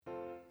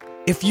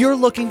If you're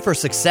looking for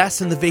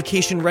success in the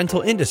vacation rental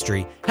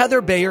industry,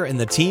 Heather Bayer and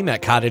the team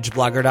at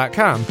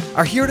cottageblogger.com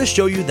are here to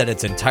show you that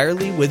it's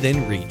entirely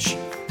within reach.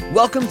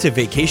 Welcome to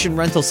Vacation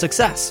Rental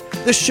Success,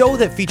 the show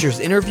that features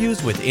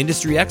interviews with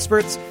industry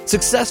experts,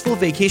 successful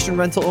vacation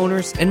rental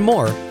owners, and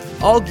more,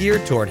 all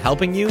geared toward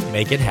helping you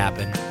make it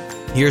happen.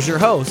 Here's your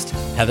host,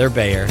 Heather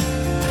Bayer.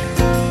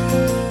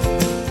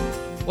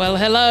 Well,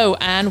 hello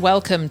and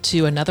welcome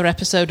to another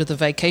episode of the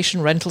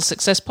Vacation Rental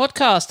Success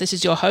Podcast. This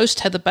is your host,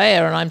 Heather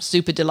Bayer, and I'm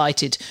super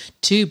delighted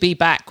to be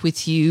back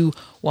with you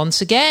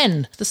once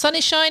again. The sun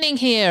is shining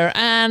here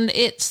and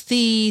it's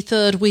the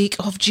third week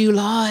of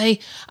July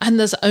and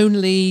there's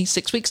only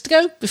 6 weeks to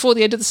go before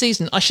the end of the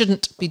season. I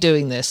shouldn't be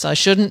doing this. I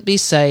shouldn't be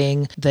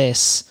saying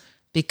this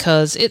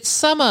because it's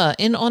summer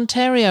in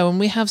Ontario and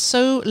we have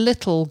so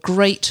little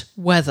great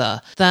weather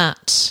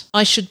that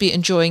I should be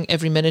enjoying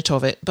every minute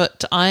of it.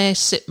 But I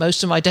sit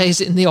most of my days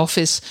in the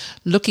office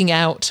looking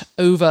out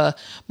over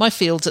my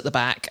fields at the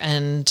back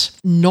and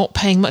not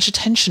paying much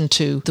attention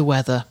to the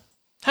weather.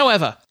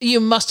 However, you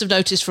must have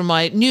noticed from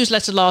my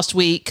newsletter last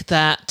week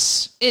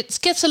that it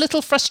gets a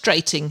little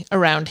frustrating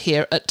around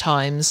here at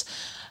times.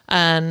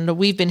 And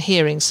we've been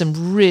hearing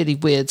some really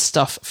weird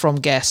stuff from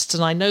guests.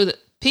 And I know that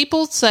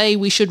people say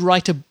we should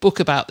write a book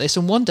about this,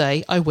 and one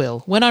day I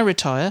will. When I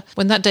retire,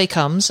 when that day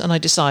comes and I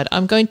decide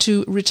I'm going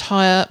to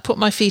retire, put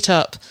my feet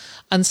up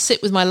and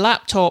sit with my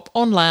laptop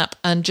on lap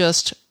and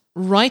just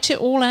write it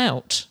all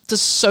out.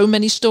 There's so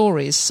many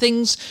stories,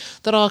 things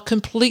that are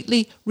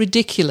completely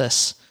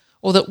ridiculous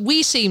or that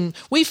we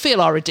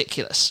feel are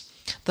ridiculous,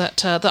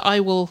 that I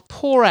will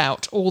pour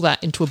out all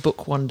that into a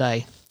book one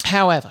day.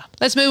 However,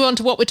 let's move on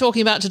to what we're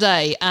talking about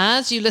today.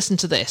 As you listen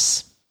to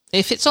this,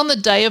 if it's on the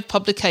day of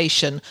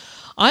publication,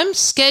 I'm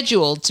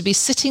scheduled to be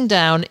sitting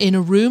down in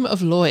a room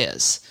of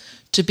lawyers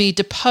to be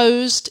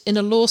deposed in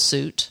a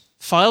lawsuit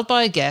filed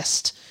by a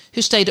guest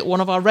who stayed at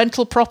one of our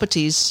rental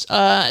properties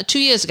 2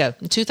 years ago,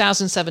 in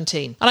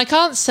 2017. And I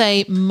can't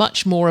say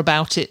much more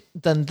about it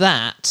than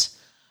that,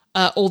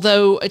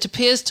 although it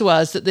appears to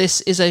us that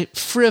this is a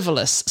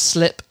frivolous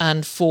slip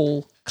and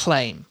fall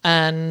claim.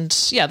 And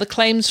yeah, the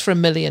claim's for $1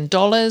 million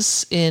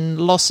in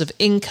loss of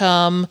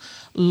income,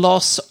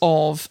 loss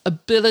of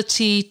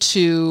ability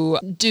to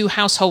do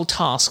household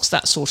tasks,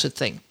 that sort of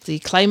thing. The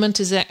claimant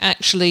is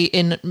actually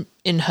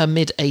in her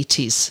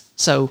mid-80s.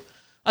 So,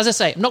 as I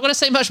say, I'm not going to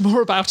say much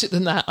more about it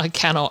than that. I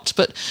cannot.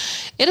 But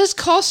it has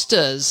cost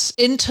us,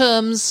 in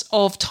terms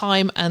of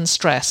time and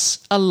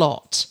stress, a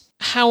lot.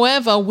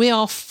 However, we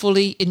are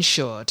fully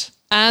insured,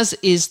 as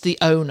is the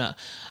owner.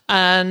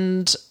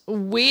 And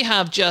we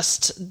have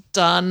just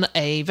done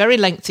a very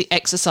lengthy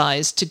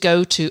exercise to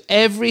go to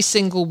every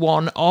single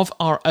one of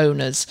our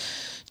owners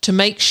to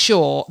make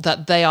sure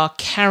that they are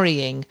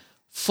carrying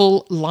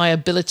full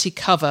liability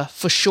cover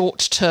for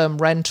short-term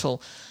rental.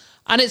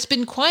 And it's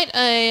been quite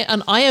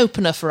an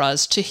eye-opener for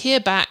us to hear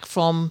back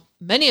from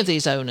many of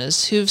these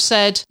owners who've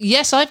said,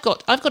 yes, I've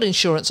got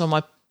insurance on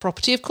my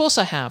property, of course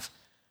I have.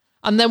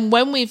 And then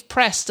when we've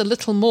pressed a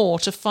little more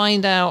to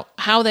find out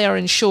how they are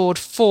insured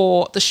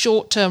for the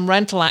short-term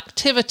rental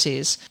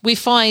activities, we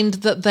find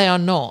that they are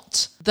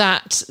not.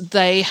 That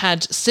they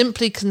had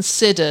simply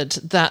considered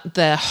that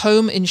their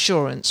home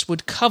insurance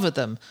would cover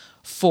them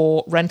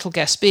for rental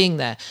guests being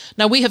there.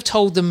 Now, we have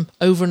told them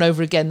over and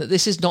over again that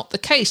this is not the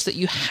case, that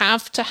you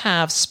have to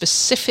have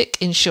specific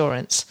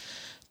insurance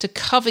to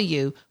cover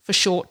you for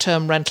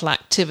short-term rental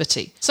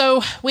activity.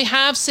 So we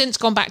have since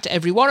gone back to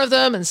every one of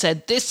them and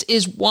said, this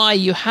is why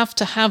you have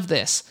to have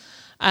this.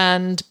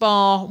 And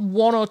bar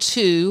one or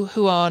two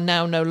who are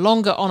now no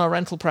longer on our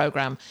rental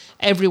program,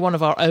 every one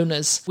of our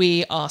owners,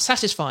 we are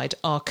satisfied,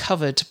 are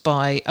covered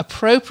by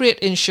appropriate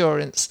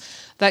insurance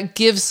that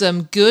gives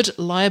them good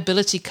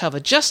liability cover,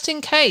 just in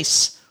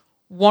case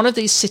one of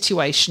these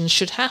situations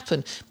should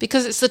happen.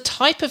 Because it's the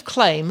type of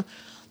claim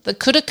that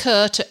could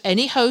occur to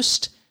any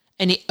host,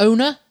 any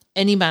owner,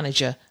 any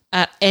manager,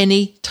 at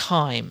any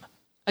time.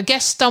 A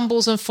guest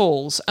stumbles and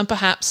falls and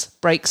perhaps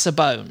breaks a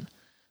bone.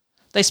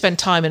 They spend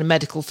time in a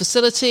medical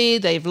facility,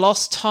 they've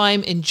lost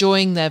time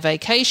enjoying their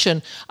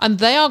vacation, and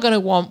they are going to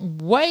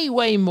want way,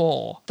 way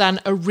more than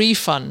a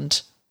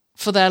refund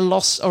for their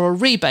loss or a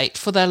rebate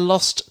for their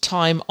lost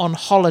time on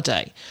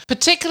holiday,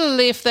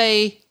 particularly if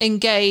they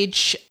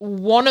engage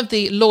one of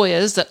the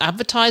lawyers that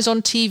advertise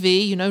on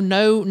TV,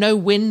 no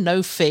win,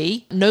 no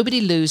fee.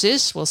 Nobody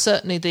loses. Well,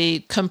 certainly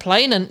the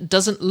complainant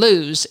doesn't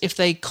lose if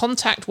they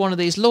contact one of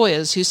these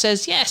lawyers who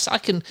says, yes,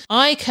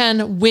 I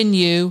can win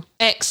you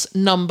X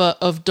number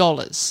of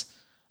dollars.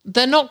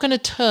 They're not going to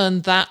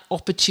turn that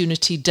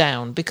opportunity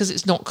down because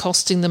it's not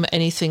costing them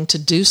anything to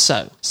do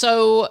so.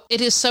 So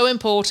it is so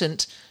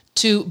important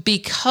to be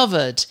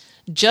covered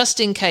just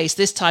in case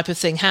this type of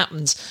thing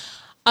happens.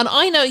 And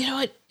I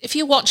know, if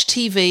you watch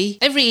TV,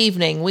 every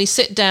evening we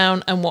sit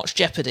down and watch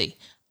Jeopardy.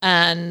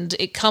 And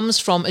it comes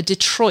from a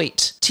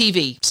Detroit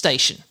TV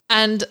station.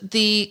 And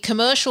the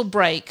commercial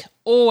break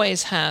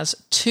always has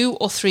 2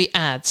 or 3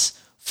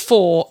 ads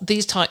for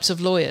these types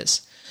of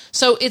lawyers.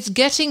 So it's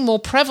getting more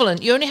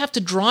prevalent. You only have to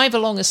drive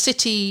along a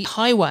city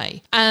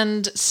highway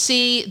and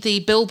see the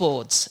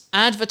billboards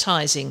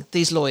advertising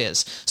these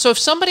lawyers. So if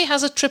somebody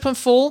has a trip and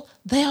fall,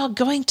 they are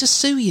going to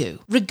sue you,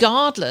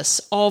 regardless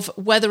of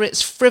whether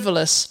it's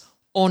frivolous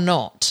or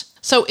not.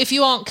 So if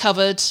you aren't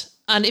covered,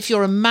 and if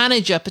you're a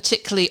manager,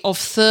 particularly of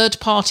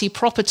third-party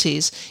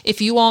properties,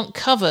 if you aren't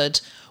covered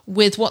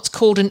with what's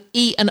called an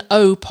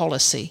E&O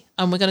policy,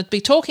 and we're going to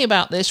be talking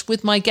about this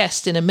with my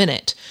guest in a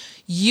minute,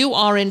 you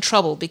are in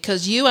trouble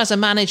because you as a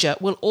manager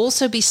will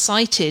also be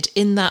cited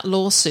in that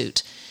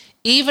lawsuit.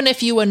 Even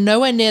if you were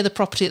nowhere near the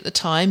property at the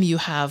time, you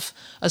have,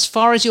 as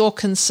far as you're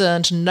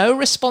concerned, no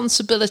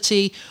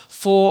responsibility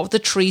for the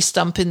tree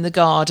stump in the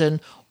garden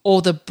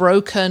or the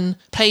broken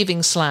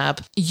paving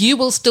slab. You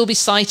will still be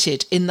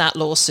cited in that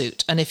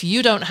lawsuit. And if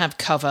you don't have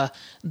cover,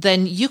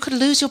 then you could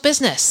lose your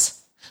business.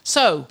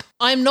 So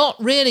I'm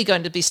not really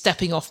going to be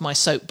stepping off my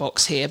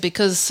soapbox here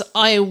because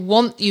I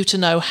want you to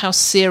know how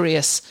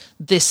serious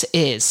this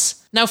is.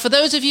 Now, for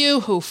those of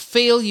you who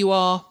feel you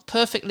are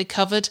perfectly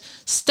covered,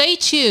 stay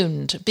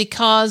tuned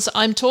because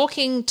I'm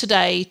talking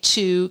today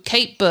to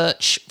Kate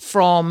Birch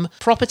from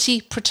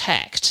Property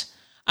Protect.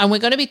 And we're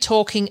going to be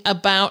talking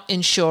about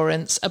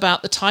insurance,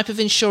 about the type of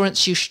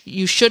insurance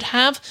you should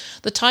have,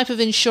 the type of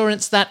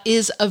insurance that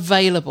is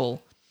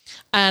available,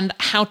 and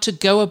how to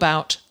go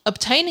about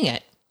obtaining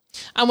it.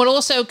 And we'll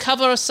also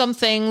cover some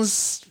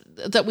things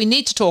that we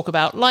need to talk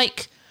about,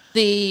 like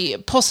the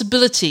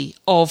possibility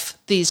of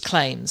these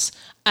claims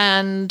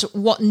and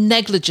what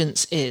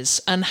negligence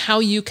is and how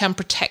you can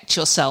protect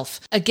yourself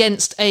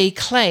against a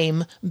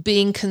claim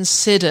being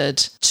considered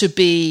to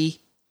be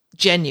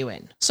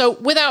genuine. So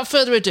without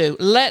further ado,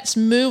 let's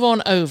move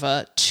on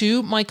over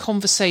to my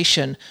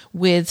conversation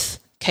with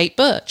Kate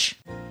Birch.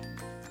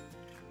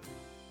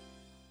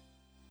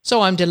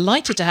 So I'm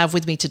delighted to have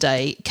with me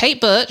today Kate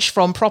Birch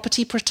from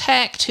Property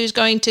Protect, who's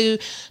going to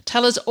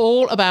tell us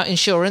all about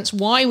insurance,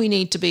 why we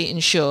need to be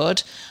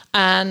insured,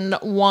 and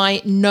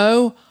why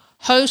no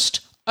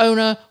host,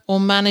 owner, or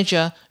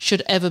manager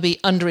should ever be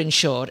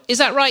underinsured. Is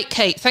that right,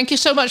 Kate? Thank you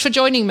so much for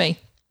joining me.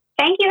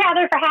 Thank you,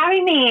 Heather, for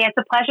having me. It's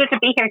a pleasure to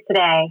be here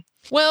today.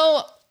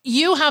 Well,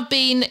 you have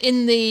been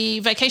in the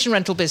vacation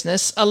rental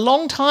business a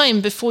long time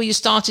before you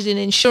started in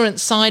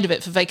insurance side of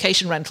it for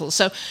vacation rentals.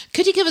 So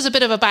could you give us a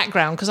bit of a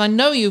background? Because I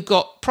know you've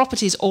got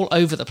properties all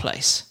over the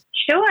place.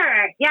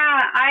 Sure. Yeah,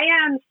 I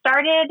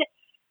started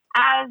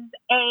as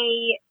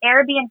a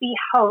Airbnb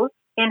host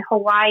in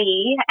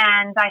Hawaii,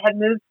 and I had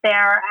moved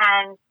there,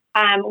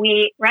 and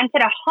we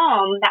rented a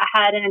home that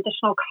had an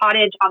additional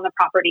cottage on the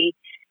property.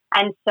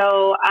 And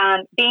so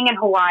being in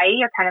Hawaii,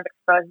 you're kind of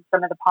exposed to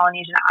some of the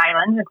Polynesian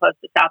islands and close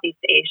to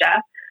Southeast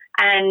Asia.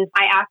 And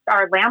I asked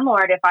our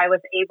landlord if I was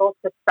able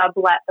to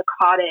sublet the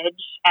cottage,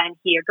 and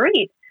he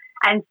agreed.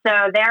 And so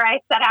there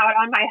I set out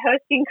on my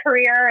hosting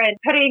career and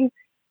putting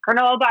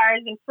granola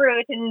bars and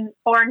fruit and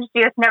orange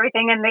juice and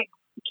everything in the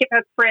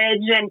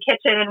fridge and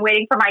kitchen and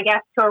waiting for my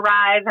guests to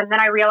arrive. And then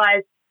I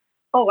realized,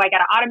 I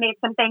got to automate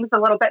some things a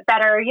little bit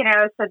better,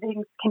 so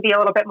things can be a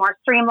little bit more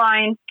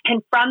streamlined.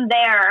 And from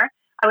there,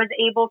 I was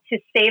able to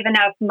save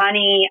enough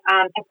money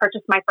to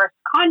purchase my first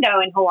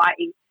condo in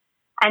Hawaii.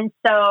 And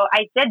so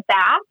I did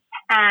that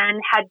and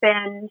had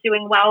been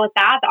doing well with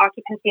that. The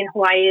occupancy in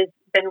Hawaii has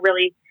been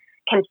really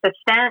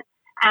consistent.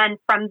 And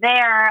from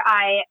there,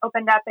 I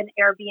opened up an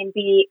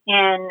Airbnb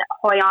in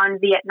Hoi An,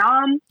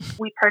 Vietnam.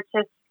 We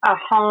purchased a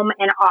home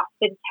in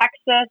Austin,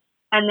 Texas.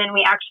 And then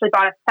we actually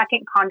bought a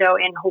second condo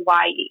in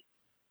Hawaii.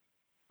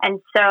 And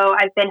so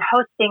I've been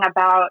hosting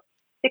about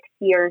 6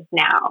 years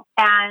now.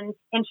 And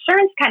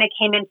insurance kind of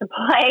came into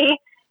play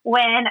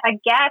when a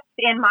guest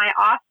in my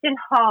Austin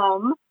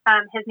home,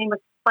 his name was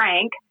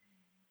Frank,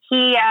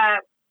 he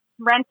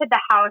rented the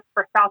house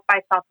for South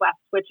by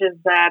Southwest, which is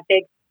a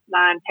big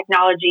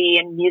technology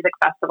and music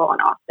festival in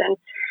Austin.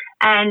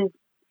 And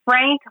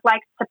Frank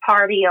likes to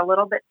party a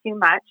little bit too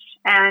much,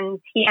 and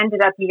he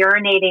ended up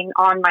urinating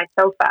on my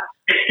sofa,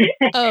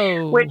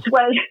 which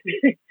was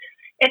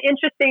an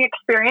interesting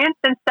experience.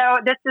 And so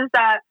this is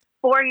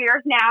 4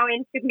 years now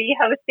into me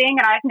hosting,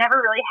 and I've never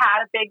really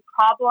had a big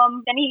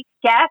problem, any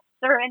guests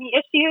or any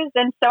issues.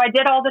 And so I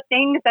did all the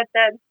things that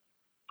the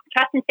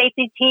trust and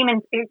safety team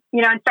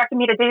instructed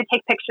me to do: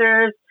 take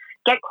pictures,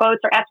 get quotes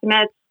or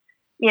estimates,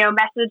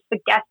 message the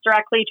guest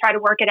directly, try to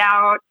work it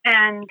out.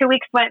 And 2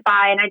 weeks went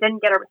by and I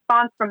didn't get a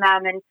response from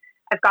them. And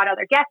I've got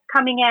other guests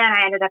coming in.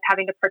 I ended up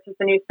having to purchase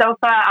a new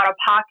sofa out of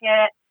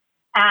pocket.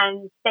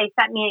 And they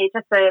sent me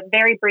just a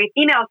very brief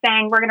email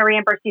saying, we're going to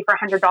reimburse you for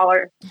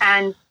 $100.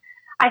 And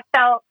I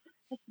felt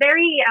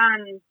very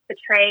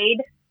betrayed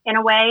in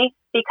a way,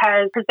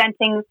 because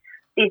presenting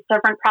these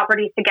different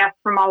properties to guests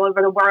from all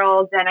over the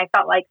world, and I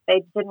felt like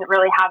they didn't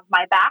really have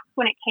my back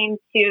when it came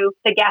to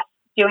the guests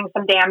doing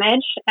some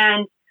damage.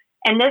 And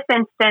in this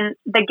instance,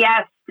 the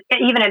guest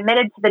even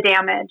admitted to the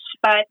damage,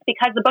 but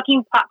because the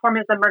booking platform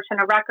is a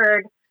merchant of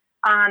record,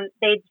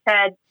 they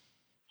said,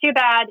 too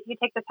bad, you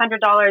take this $100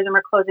 and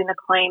we're closing the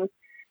claim.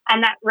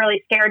 And that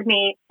really scared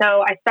me.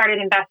 So I started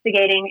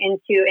investigating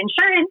into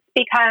insurance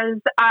because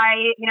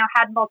I,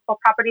 had multiple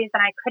properties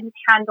and I couldn't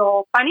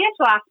handle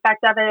financial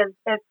aspect of it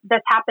if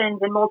this happens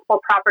in multiple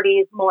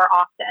properties more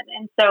often.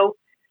 And so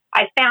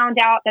I found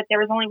out that there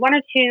was only one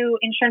or two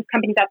insurance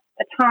companies at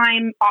the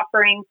time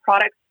offering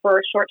products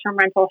for short-term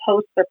rental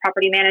hosts or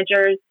property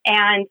managers.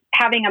 And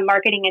having a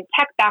marketing and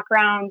tech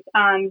background,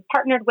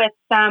 partnered with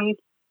some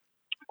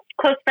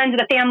close friends of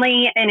the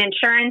family in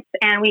insurance,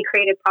 and we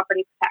created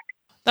Property Protect.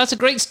 That's a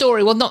great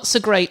story. Well, not so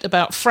great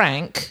about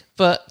Frank,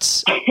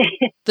 but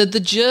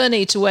the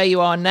journey to where you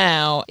are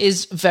now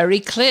is very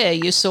clear.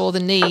 You saw the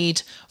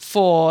need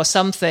for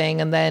something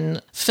and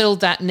then filled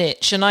that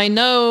niche. And I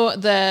know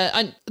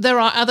there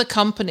are other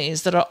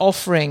companies that are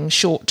offering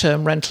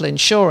short-term rental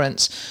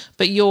insurance,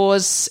 but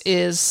yours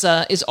is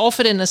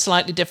offered in a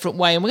slightly different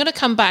way. And we're going to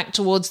come back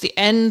towards the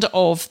end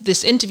of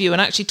this interview and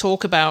actually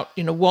talk about,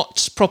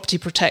 what Property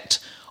Protect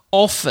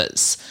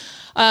offers.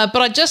 But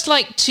I'd just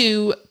like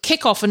to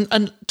kick off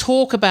and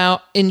talk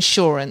about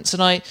insurance.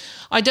 And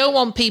I don't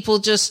want people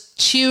just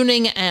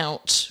tuning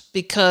out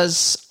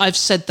because I've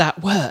said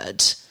that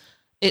word.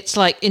 It's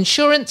like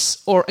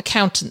insurance or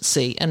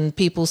accountancy. And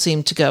people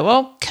seem to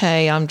go,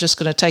 okay, I'm just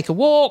going to take a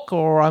walk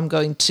or I'm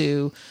going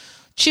to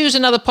choose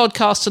another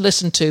podcast to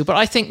listen to. But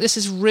I think this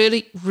is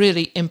really,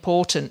 really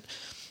important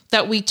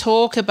that we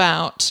talk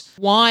about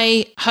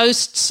why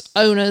hosts,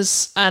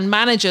 owners, and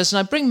managers, and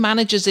I bring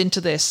managers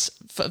into this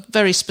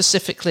very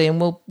specifically, and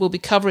we'll be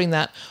covering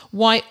that,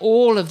 why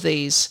all of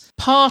these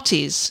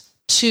parties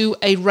to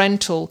a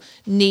rental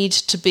need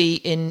to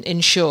be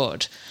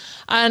insured.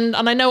 And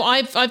I know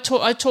I've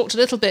talked a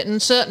little bit,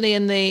 and certainly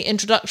in the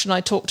introduction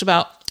I talked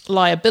about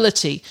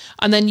liability,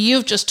 and then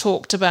you've just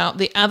talked about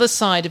the other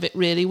side of it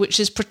really, which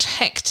is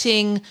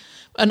protecting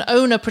an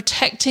owner,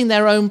 protecting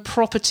their own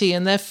property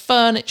and their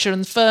furniture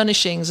and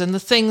furnishings and the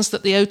things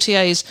that the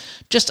OTAs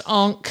just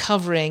aren't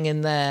covering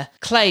in their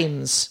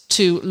claims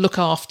to look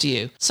after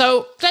you.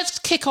 So let's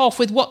kick off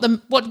with what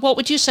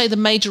would you say the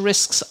major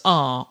risks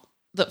are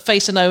that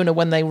face an owner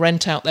when they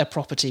rent out their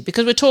property?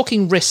 Because we're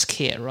talking risk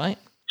here, right?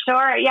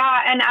 Sure, yeah.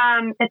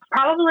 And it's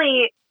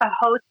probably a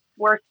host's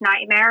worst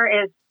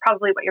nightmare is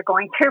probably what you're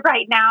going through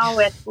right now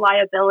with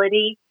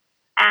liability.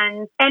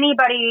 And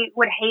anybody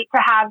would hate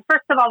to have,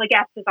 first of all, the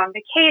guest is on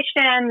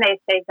vacation, they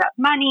saved up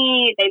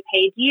money, they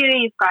paid you,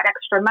 you've got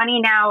extra money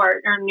now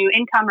or new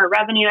income or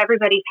revenue,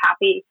 everybody's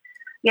happy,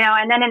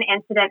 and then an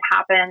incident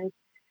happens.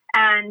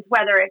 And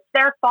whether it's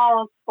their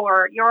fault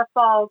or your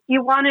fault,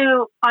 you want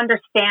to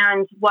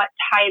understand what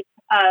type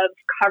of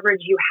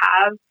coverage you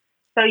have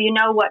so you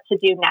know what to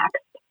do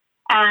next.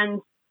 And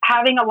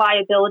having a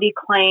liability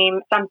claim,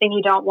 something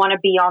you don't want to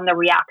be on the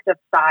reactive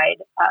side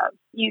of.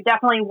 You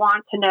definitely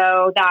want to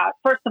know that,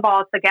 first of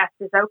all, if the guest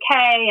is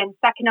okay, and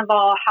second of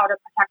all, how to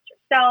protect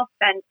yourself,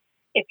 and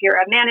if you're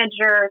a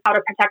manager, how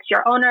to protect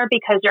your owner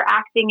because you're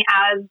acting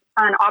as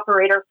an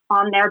operator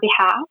on their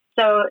behalf.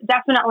 So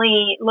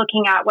definitely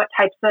looking at what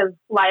types of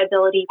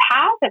liability you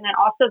have, and then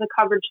also the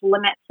coverage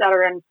limits that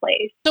are in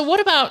place. So what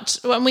about,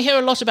 when we hear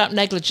a lot about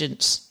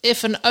negligence,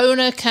 if an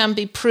owner can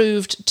be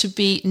proved to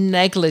be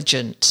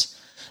negligent,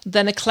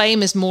 then a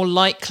claim is more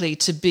likely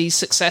to be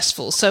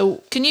successful.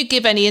 So can you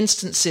give any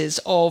instances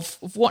of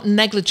what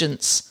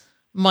negligence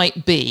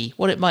might be,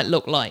 what it might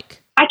look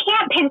like? I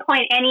can't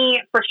pinpoint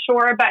any for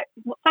sure, but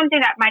something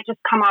that might just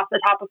come off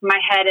the top of my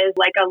head is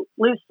like a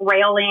loose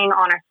railing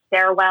on a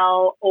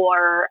stairwell,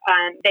 or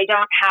they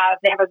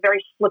have a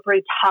very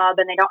slippery tub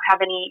and they don't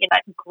have any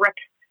grip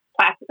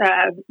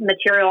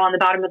material on the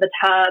bottom of the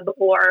tub,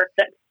 or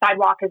the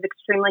sidewalk is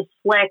extremely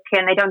slick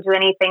and they don't do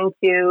anything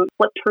to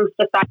slip-proof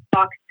the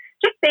sidewalk.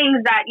 Just things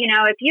that,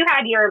 if you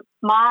had your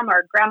mom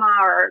or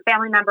grandma or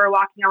family member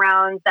walking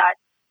around that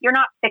you're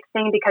not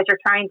fixing because you're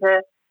trying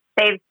to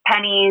save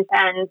pennies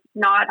and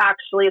not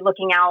actually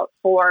looking out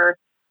for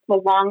the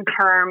long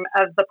term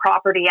of the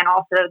property and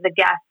also the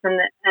guests and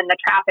the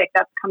traffic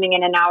that's coming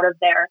in and out of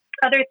there.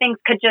 Other things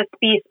could just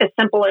be as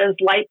simple as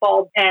light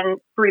bulbs and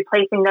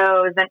replacing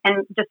those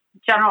and just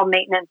general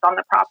maintenance on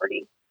the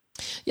property.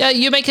 Yeah,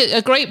 you make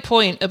a great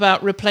point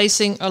about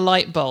replacing a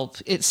light bulb.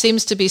 It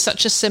seems to be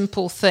such a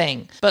simple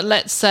thing. But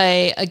let's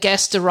say a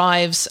guest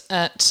arrives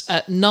at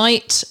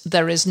night.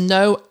 There is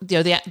no,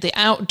 the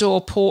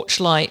outdoor porch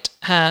light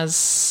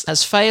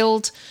has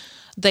failed.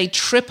 They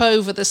trip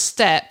over the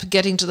step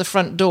getting to the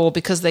front door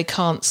because they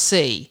can't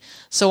see.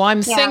 So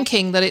I'm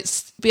thinking that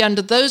it's be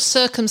under those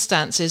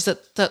circumstances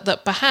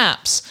that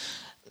perhaps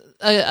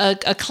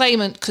a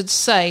claimant could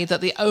say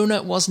that the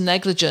owner was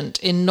negligent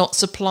in not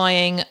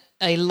supplying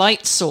a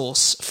light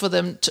source for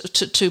them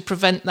to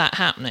prevent that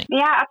happening.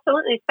 Yeah,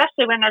 absolutely.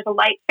 Especially when there's a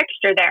light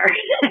fixture there.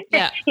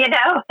 Yeah.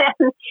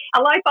 And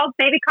a light bulb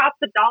maybe costs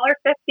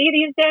 $1.50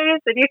 these days,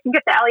 and you can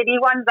get the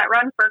LED ones that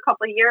run for a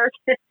couple of years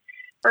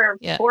for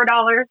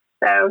 $4.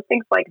 So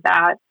things like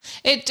that.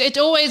 It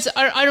always,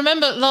 I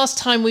remember last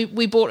time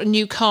we bought a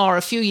new car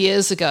a few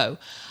years ago,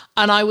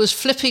 and I was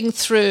flipping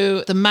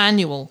through the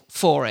manual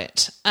for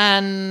it,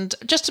 and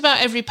just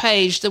about every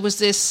page there was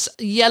this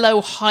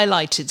yellow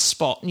highlighted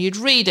spot, and you'd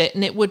read it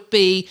and it would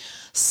be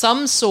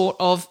some sort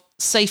of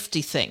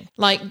safety thing.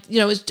 Like,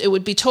 it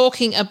would be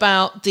talking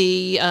about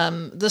the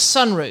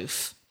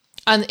sunroof,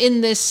 and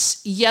in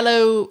this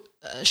yellow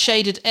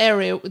shaded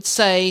area it would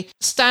say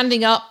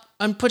standing up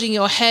and putting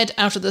your head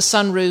out of the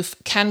sunroof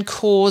can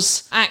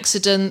cause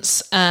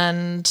accidents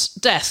and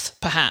death,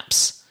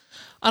 perhaps.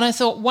 And I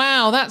thought,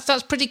 wow,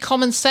 that's pretty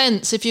common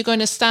sense. If you're going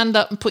to stand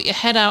up and put your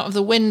head out of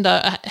the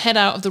window, head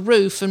out of the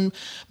roof, and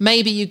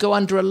maybe you go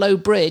under a low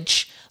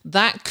bridge,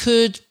 that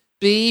could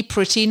be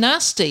pretty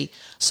nasty.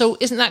 So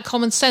isn't that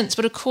common sense?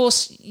 But of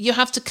course, you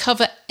have to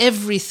cover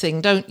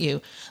everything, don't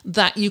you,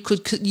 that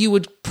you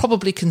would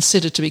probably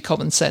consider to be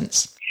common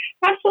sense.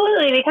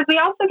 Absolutely, because we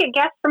also get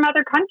guests from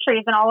other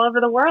countries and all over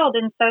the world.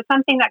 And so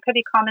something that could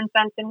be common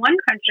sense in one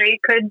country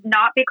could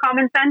not be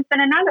common sense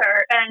in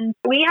another. And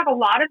we have a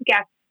lot of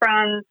guests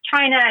from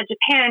China,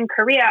 Japan,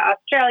 Korea,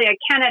 Australia,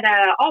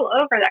 Canada, all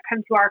over that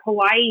come to our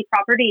Hawaii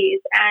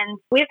properties. And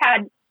we've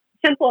had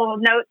simple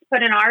notes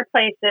put in our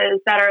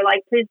places that are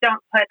like, please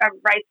don't put a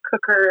rice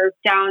cooker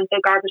down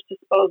the garbage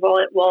disposal.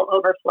 It will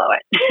overflow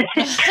it.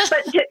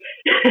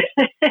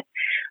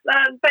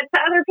 But to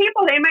other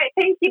people, they might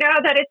think,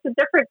 that it's a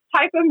different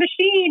type of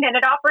machine and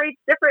it operates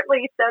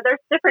differently. So there's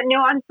different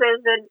nuances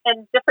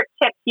and different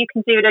tips you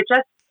can do to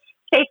just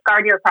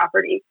safeguard your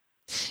property.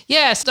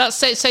 Yes, that's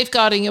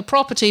safeguarding your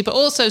property, but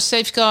also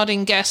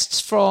safeguarding guests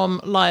from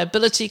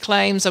liability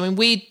claims. I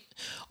mean,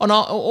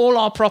 all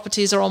our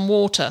properties are on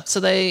water, so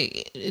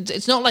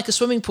it's not like a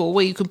swimming pool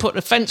where you can put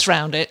a fence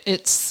around it.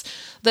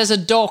 There's a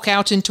dock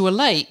out into a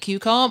lake. You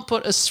can't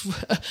put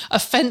a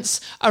fence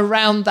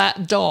around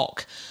that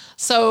dock.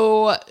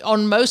 So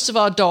on most of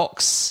our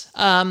docks,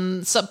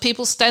 some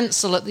people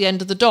stencil at the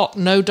end of the dock,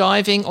 no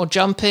diving or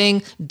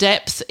jumping,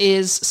 depth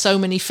is so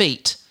many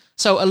feet.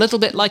 So a little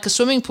bit like a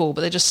swimming pool,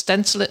 but they just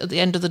stencil it at the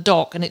end of the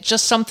dock, and it's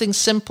just something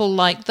simple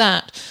like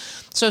that.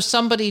 So if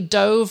somebody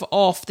dove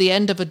off the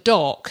end of a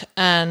dock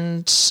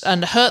and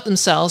hurt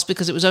themselves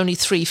because it was only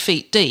 3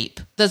 feet deep,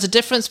 there's a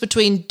difference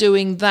between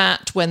doing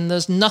that when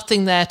there's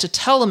nothing there to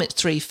tell them it's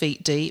 3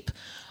 feet deep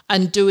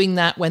and doing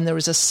that when there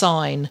is a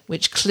sign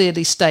which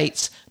clearly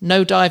states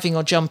no diving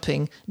or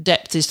jumping,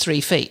 depth is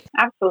 3 feet.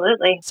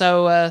 Absolutely.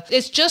 So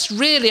it's just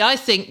really, I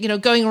think,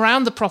 going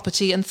around the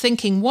property and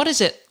thinking, what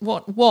is it,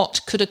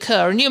 what could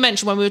occur? And you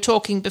mentioned when we were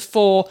talking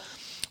before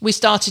we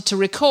started to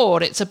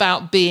record, it's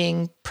about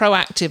being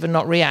proactive and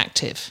not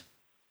reactive.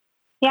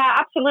 Yeah,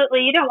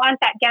 absolutely. You don't want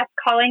that guest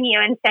calling you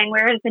and saying,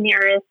 where is the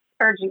nearest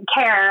urgent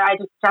care? I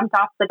just jumped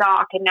off the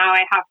dock and now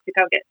I have to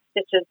go get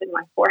stitches in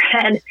my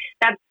forehead.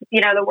 That's,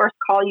 the worst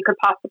call you could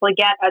possibly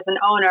get as an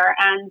owner.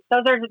 And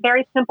those are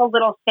very simple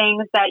little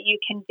things that you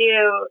can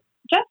do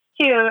just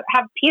to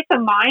have peace of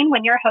mind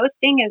when you're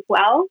hosting as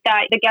well,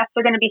 that the guests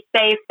are going to be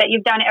safe, that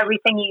you've done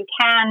everything you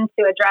can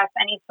to address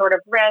any sort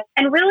of risk,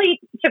 and really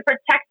to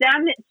protect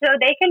them so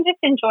they can just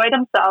enjoy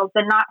themselves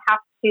and not have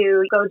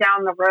to go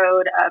down the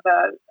road of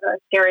a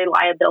scary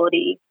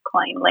liability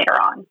claim later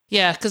on.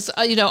 Yeah, because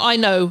I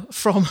know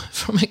from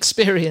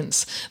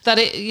experience that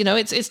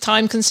it's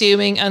time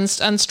consuming and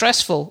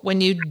stressful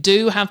when you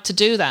do have to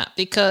do that,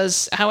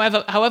 because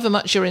however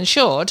much you're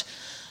insured,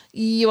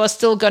 you are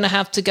still going to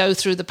have to go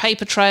through the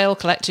paper trail,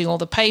 collecting all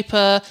the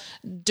paper,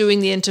 doing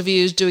the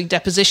interviews, doing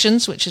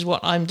depositions, which is what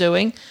I'm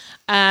doing.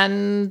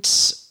 And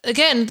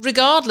again,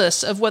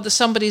 regardless of whether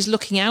somebody's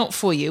looking out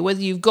for you, whether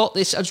you've got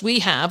this, as we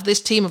have,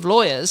 this team of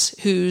lawyers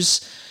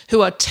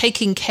who are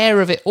taking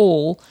care of it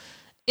all,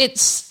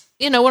 it's,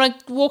 when I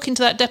walk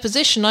into that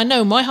deposition, I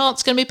know my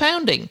heart's going to be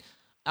pounding.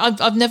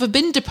 I've never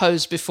been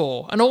deposed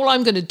before, and all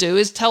I'm going to do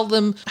is tell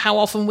them how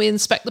often we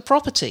inspect the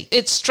property.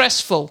 It's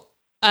stressful.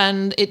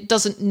 And that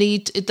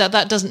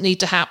doesn't need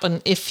to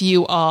happen if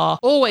you are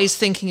always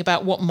thinking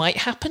about what might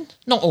happen.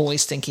 Not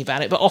always thinking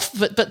about it,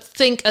 but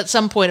think at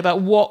some point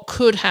about what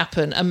could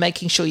happen and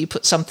making sure you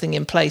put something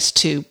in place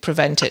to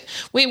prevent it.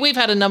 We've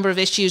had a number of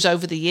issues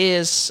over the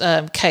years,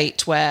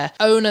 Kate, where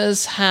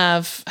owners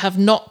have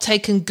not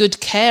taken good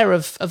care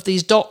of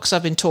these docks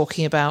I've been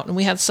talking about, and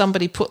we had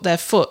somebody put their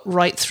foot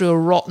right through a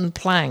rotten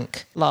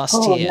plank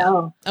last year.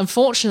 No.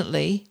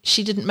 Unfortunately,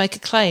 she didn't make a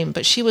claim,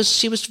 but she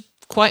was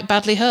quite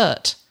badly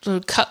hurt.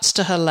 Cuts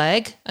to her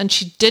leg, and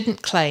she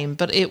didn't claim,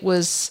 but it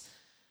was,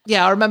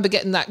 I remember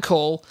getting that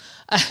call,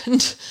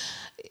 and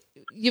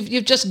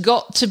you've just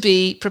got to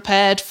be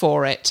prepared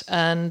for it,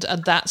 and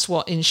that's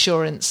what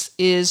insurance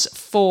is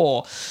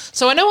for.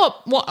 So I know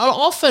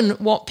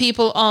what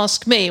people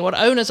ask me, what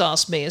owners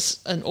ask me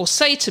or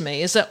say to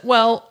me is that,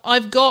 well,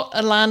 I've got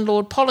a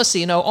landlord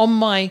policy, on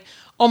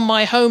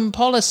my home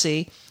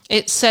policy.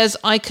 It says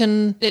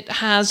it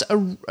has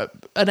an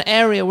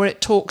area where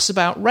it talks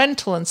about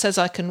rental and says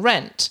I can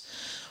rent.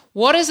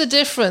 What is the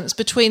difference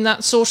between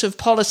that sort of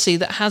policy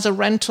that has a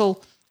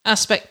rental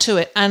aspect to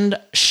it and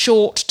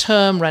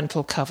short-term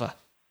rental cover?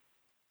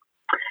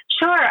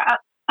 Sure.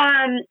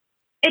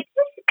 It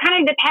just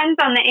kind of depends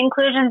on the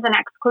inclusions and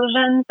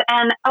exclusions.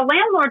 And a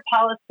landlord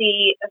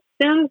policy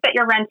assumes that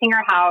you're renting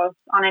your house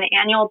on an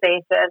annual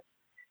basis,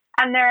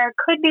 and there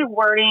could be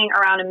wording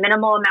around a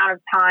minimal amount of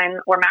time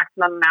or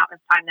maximum amount of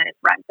time that it's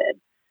rented.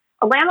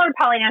 A landlord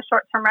policy and a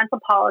short-term rental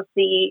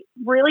policy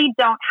really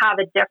don't have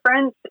a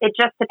difference. It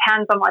just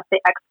depends on what the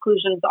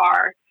exclusions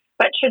are.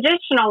 But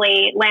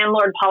traditionally,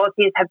 landlord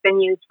policies have been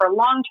used for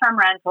long-term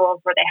rentals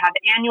where they have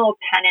annual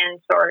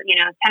tenants or,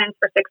 tenants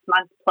for 6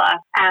 months plus,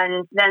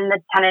 and then the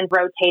tenants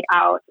rotate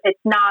out. It's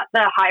not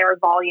the higher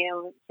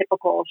volume,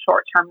 typical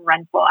short-term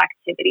rental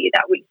activity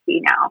that we see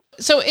now.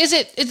 So is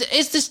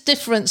this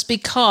difference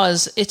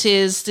because it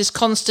is this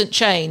constant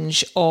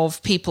change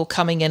of people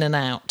coming in and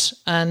out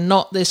and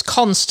not this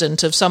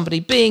constant of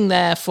somebody being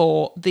there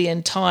for the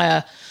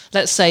entire,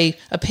 let's say,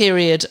 a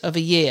period of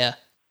a year?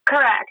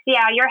 Correct.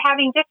 Yeah, you're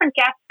having different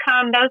guests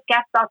come. Those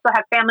guests also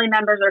have family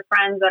members or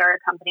friends that are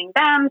accompanying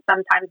them.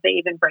 Sometimes they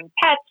even bring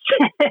pets.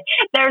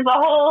 There's a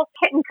whole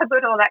kit and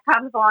caboodle that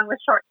comes along with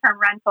short-term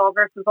rental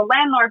versus a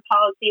landlord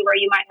policy where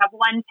you might have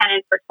one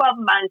tenant for 12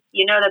 months.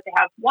 You know that they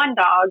have one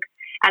dog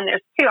and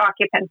there's 2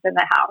 occupants in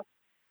the house.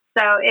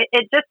 So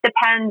it just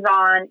depends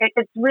on,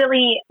 it's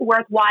really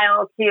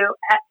worthwhile to,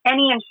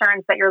 any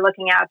insurance that you're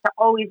looking at, to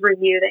always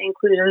review the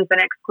inclusions and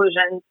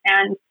exclusions.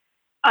 And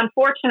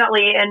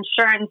unfortunately,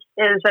 insurance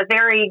is a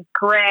very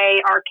gray,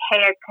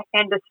 archaic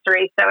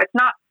industry, so it's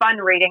not fun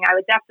reading. I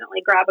would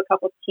definitely grab a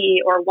cup of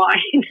tea or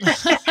wine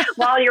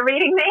while you're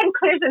reading the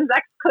inclusions,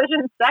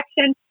 exclusions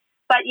section.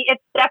 But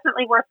it's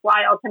definitely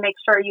worthwhile to make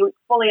sure you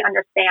fully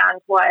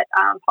understand what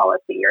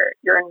policy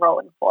you're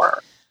enrolling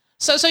for.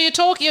 So you're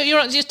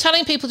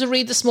telling people to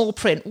read the small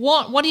print.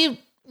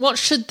 What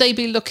should they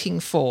be looking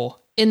for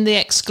in the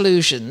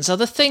exclusions? Are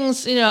there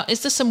things,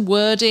 is there some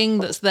wording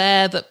that's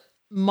there that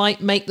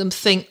might make them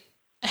think,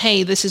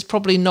 hey, this is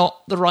probably not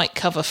the right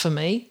cover for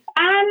me?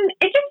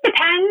 It just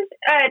depends.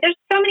 There's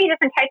so many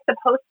different types of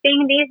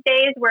hosting these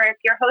days where if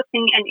you're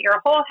hosting in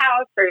your whole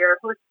house or you're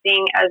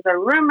hosting as a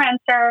room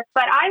renter,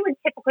 but I would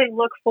typically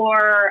look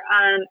for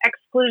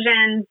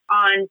exclusions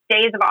on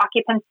days of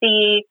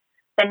occupancy,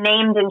 the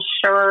named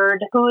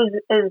insured, who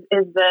is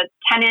the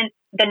tenant,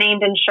 the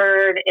named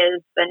insured, is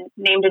the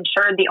named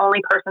insured the only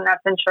person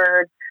that's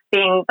insured,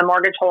 being the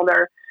mortgage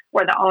holder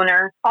or the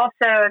owner.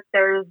 Also, if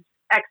there's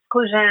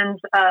exclusions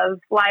of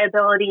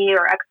liability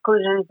or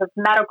exclusions of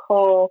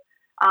medical,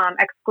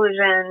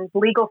 exclusions,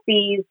 legal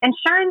fees.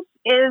 Insurance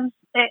is,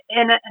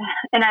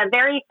 in a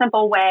very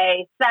simple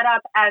way, set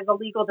up as a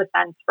legal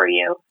defense for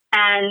you.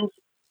 And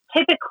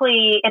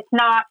typically, it's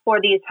not for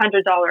these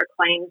 $100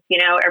 claims,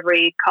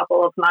 every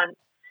couple of months.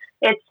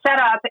 It's set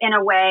up in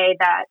a way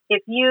that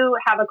if you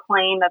have a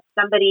claim of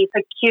somebody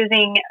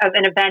accusing of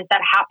an event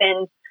that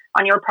happened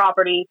on your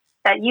property,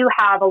 that you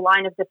have a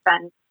line of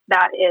defense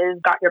that is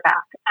got your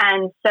back.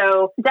 And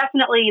so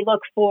definitely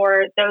look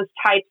for those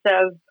types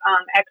of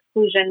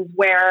exclusions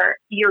where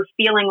you're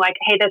feeling like,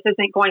 hey, this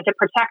isn't going to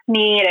protect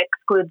me. It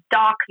excludes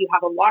dock. You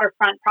have a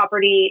waterfront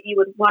property. You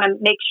would want to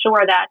make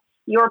sure that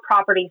your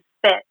property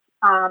fits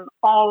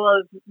all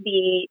of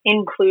the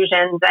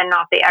inclusions and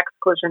not the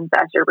exclusions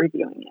as you're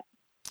reviewing it.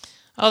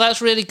 Oh,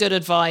 that's really good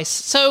advice.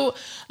 So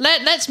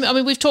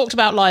we've talked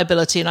about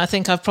liability, and I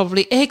think I've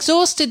probably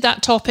exhausted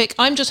that topic.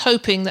 I'm just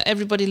hoping that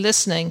everybody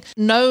listening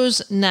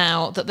knows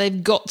now that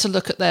they've got to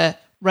look at their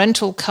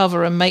rental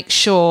cover and make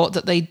sure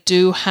that they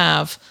do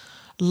have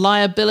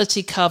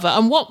liability cover.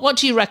 And what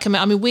do you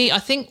recommend? I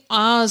think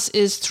ours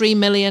is 3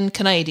 million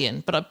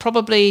Canadian, but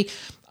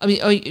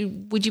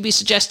would you be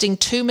suggesting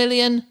 2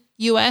 million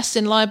US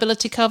in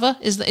liability cover?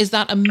 Is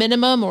that a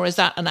minimum, or is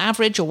that an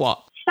average, or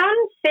what?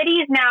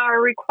 Cities now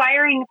are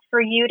requiring for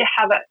you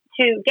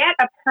to get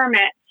a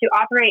permit to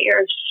operate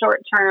your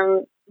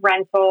short-term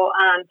rental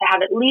to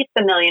have at least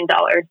 $1 million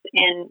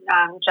in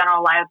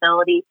general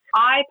liability.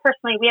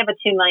 We have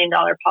a $2 million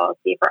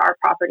policy for our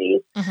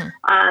properties,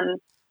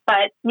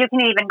 but you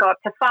can even go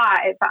up to 5.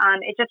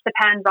 It just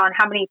depends on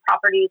how many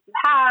properties you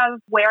have,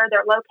 where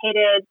they're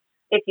located,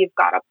 if you've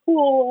got a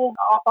pool,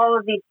 all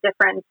of these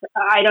different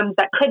items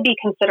that could be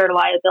considered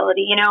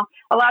liability.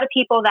 A lot of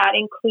people that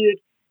include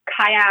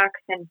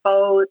kayaks and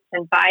boats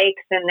and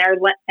bikes and their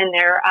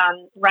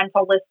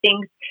rental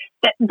listings,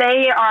 that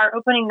they are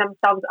opening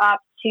themselves up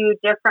to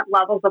different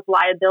levels of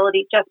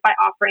liability just by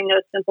offering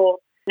those simple,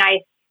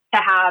 nice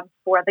to have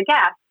for the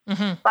guest.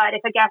 Mm-hmm. But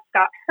if a guest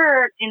got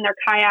hurt in their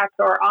kayak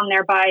or on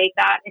their bike,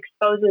 that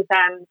exposes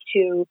them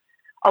to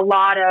a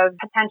lot of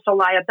potential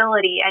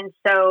liability. And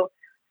so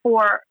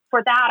for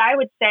that, I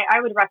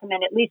would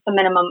recommend at least a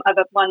minimum of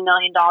 $1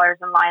 million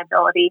in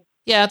liability.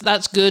 Yeah,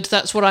 that's good.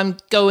 That's what I'm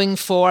going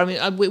for.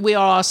 We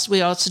are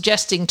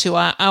suggesting to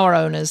our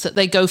owners that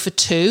they go for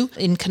 2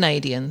 in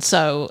Canadian.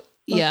 So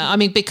yeah,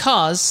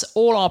 because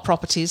all our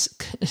properties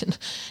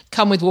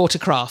come with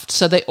watercraft,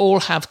 so they all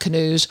have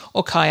canoes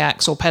or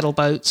kayaks or pedal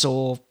boats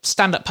or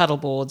stand-up paddle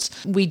boards.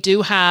 We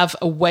do have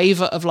a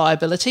waiver of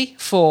liability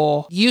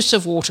for use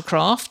of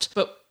watercraft,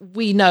 but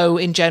we know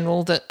in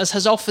general that, as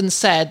has often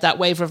said, that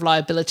waiver of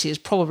liability is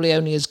probably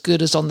only as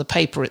good as on the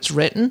paper it's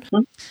written.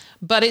 Mm-hmm.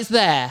 But it's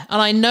there.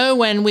 And I know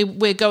when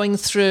we're going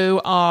through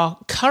our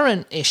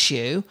current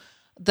issue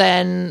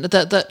then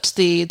that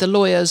the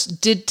lawyers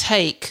did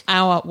take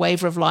our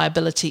waiver of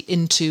liability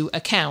into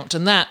account,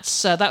 and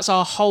that's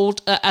our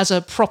hold as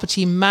a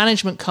property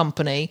management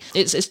company.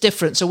 It's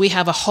different. So we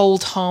have a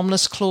hold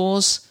harmless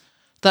clause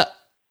that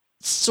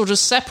sort of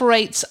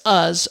separates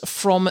us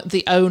from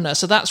the owner.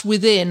 So that's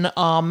within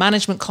our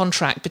management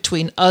contract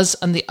between us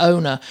and the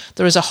owner.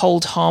 There is a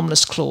hold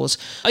harmless clause.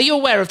 Are you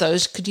aware of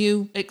those? Could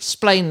you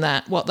explain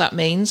what that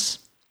means?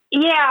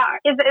 Yeah,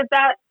 is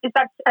that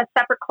a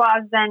separate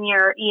clause than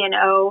your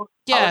E&O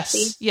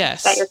policy?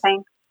 Yes. That you're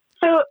saying?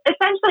 So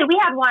essentially, we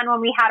had one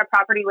when we had a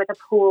property with a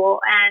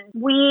pool, and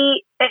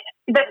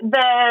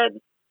the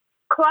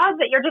clause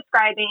that you're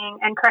describing,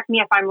 and correct me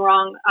if I'm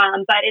wrong,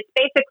 but it's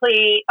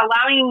basically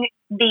allowing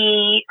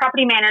the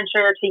property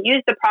manager to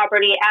use the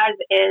property as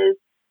is,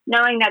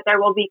 knowing that there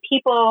will be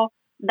people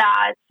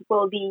that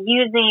will be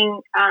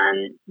using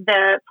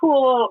the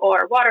pool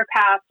or water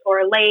path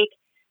or lake,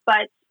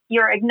 but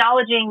you're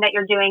acknowledging that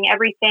you're doing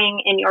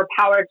everything in your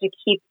power to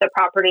keep the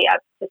property up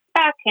to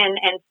spec and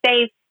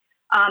safe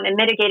and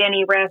mitigate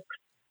any risks.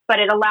 But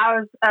it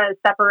allows a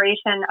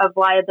separation of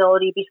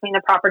liability between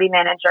the property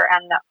manager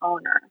and the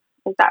owner.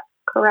 Is that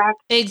correct?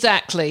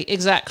 Exactly.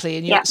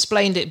 And you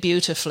explained it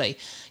beautifully.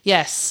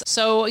 Yes.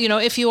 So,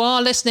 if you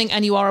are listening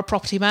and you are a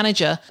property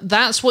manager,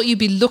 that's what you'd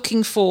be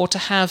looking for to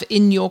have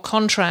in your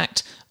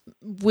contract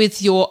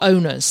with your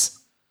owners.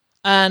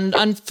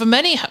 And for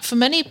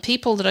many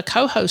people that are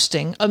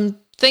co-hosting, I'm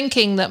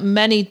thinking that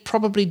many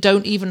probably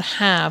don't even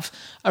have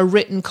a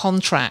written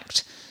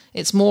contract.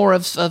 It's more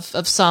of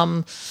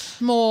some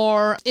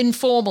more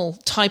informal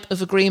type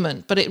of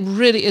agreement, but it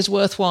really is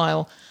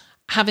worthwhile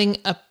having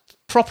a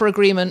proper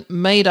agreement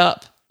made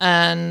up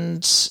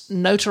and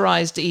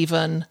notarized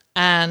even,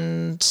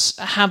 and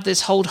have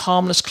this hold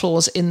harmless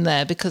clause in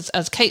there, because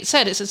as Kate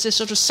said, it's this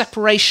sort of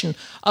separation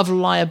of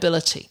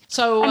liability.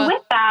 So, and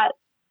with that,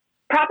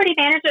 property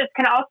managers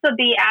can also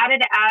be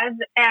added as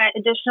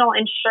additional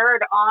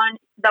insured on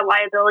the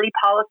liability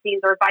policies,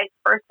 or vice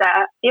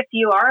versa. If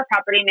you are a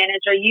property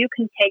manager, you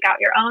can take out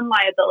your own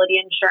liability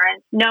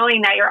insurance,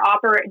 knowing that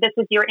this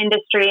is your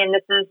industry and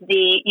this is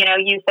the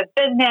use of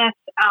business,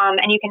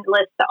 and you can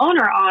list the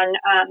owner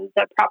on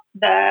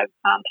the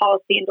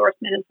policy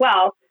endorsement as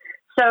well.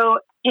 So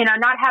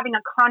not having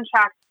a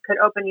contract could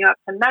open you up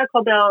to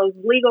medical bills,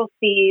 legal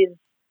fees,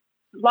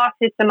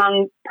 lawsuits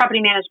among property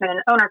management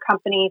and owner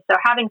companies. So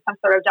having some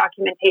sort of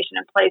documentation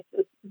in place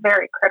is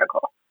very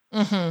critical.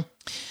 Mm-hmm.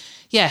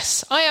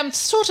 Yes, I am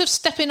sort of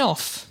stepping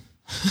off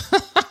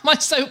my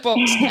soapbox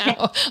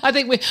now. I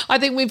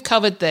think we've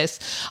covered this.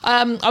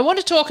 I want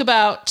to talk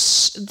about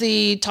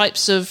the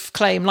types of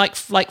claim, like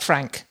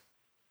Frank.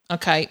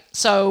 Okay,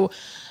 so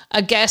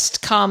a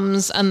guest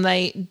comes and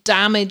they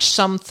damage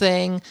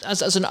something.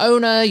 As an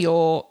owner,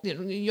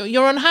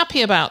 you're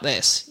unhappy about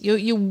this.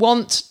 You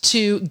want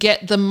to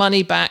get the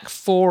money back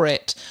for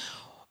it.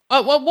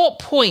 At what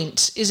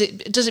point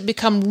does it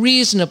become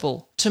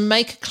reasonable to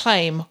make a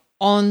claim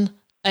on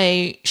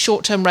a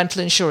short-term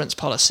rental insurance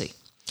policy?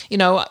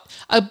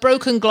 A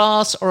broken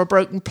glass or a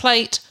broken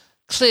plate.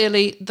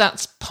 Clearly,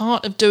 that's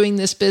part of doing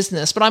this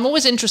business. But I'm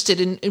always interested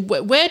in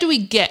where do we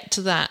get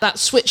to that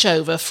switch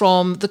over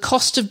from the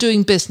cost of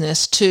doing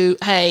business to,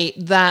 hey,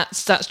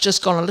 that's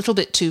just gone a little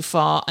bit too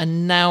far,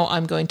 and now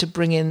I'm going to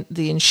bring in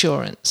the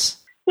insurance?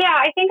 Yeah,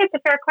 I think it's a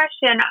fair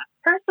question.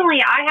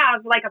 Personally, I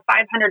have like a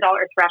 $500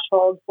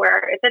 threshold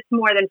where if it's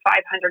more than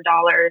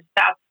 $500,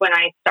 that's when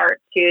I start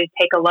to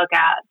take a look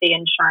at the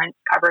insurance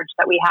coverage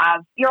that we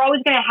have. You're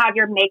always going to have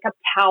your makeup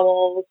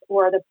towels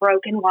or the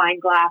broken wine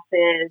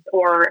glasses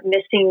or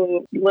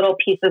missing little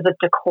pieces of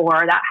decor.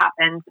 That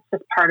happens. It's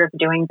just part of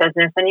doing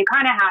business. And you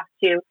kind of have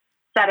to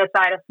set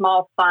aside a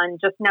small fund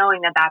just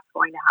knowing that that's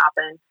going to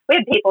happen. We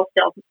had people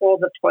steal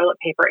rolls of toilet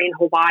paper in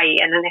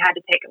Hawaii, and then they had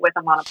to take it with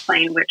them on a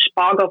plane, which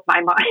boggles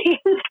my mind.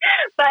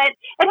 But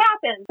it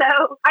happens.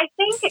 So I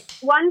think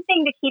one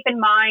thing to keep in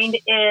mind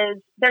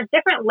is there's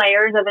different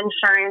layers of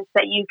insurance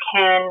that you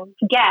can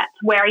get,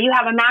 where you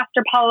have a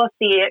master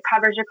policy. It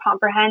covers your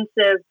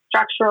comprehensive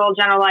structural,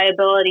 general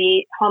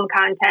liability, home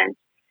contents.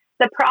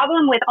 The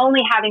problem with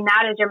only having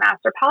that as your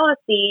master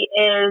policy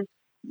is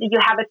you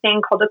have a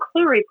thing called a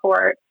clue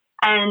report.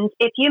 And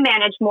if you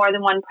manage more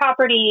than one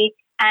property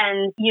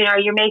and,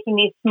 you're making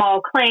these small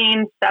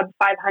claims, sub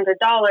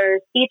 $500,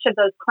 each of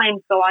those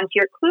claims go onto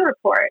your clue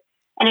report.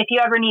 And if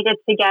you ever needed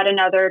to get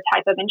another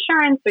type of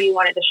insurance or you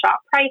wanted to shop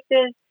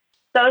prices,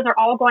 those are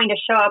all going to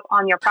show up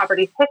on your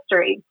property's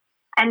history.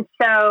 And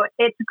so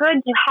it's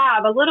good to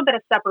have a little bit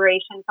of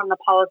separation from the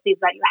policies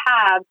that you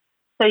have,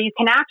 so you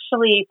can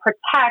actually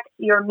protect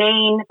your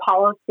main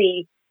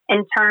policy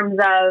in terms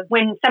of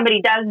when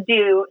somebody does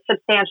do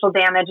substantial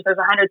damage. There's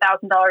 $100,000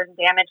 in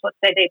damage. Let's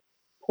say they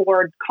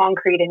poured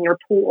concrete in your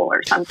pool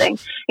or something.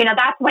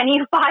 That's when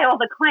you file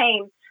the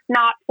claim,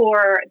 not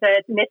for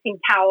the missing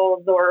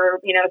towels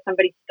or,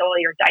 somebody stole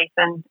your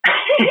Dyson,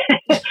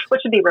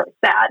 which would be really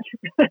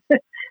sad.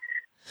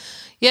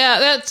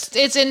 Yeah,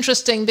 it's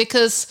interesting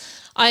because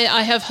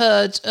I have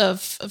heard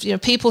of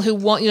people who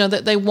want,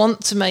 that they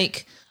want to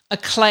make a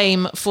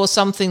claim for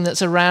something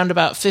that's around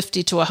about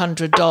 $50 to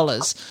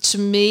 $100. To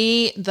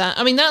me,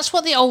 that's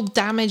what the old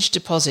damage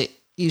deposit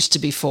used to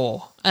be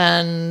for.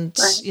 And,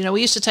 right.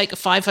 We used to take a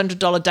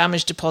 $500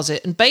 damage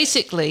deposit, and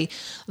basically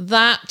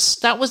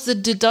that was the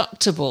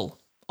deductible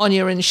on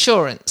your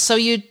insurance. So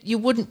you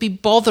wouldn't be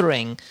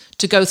bothering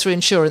to go through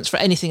insurance for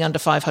anything under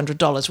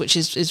 $500, which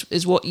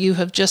is what you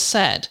have just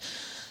said.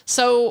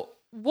 So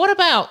what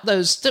about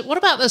those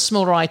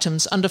smaller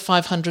items under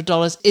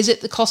 $500? Is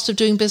it the cost of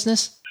doing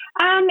business?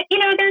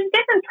 There's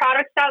different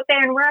products out there,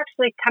 and we're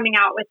actually coming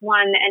out with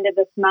one end of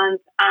this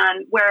month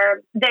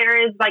where there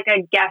is like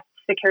a guest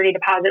security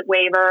deposit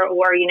waiver,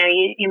 or, you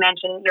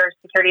mentioned your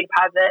security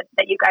deposit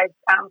that you guys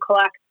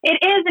collect. It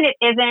is and it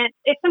isn't.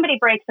 If somebody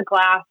breaks a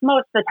glass,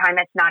 most of the time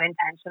it's not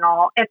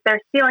intentional. If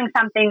they're stealing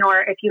something, or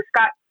if you've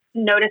got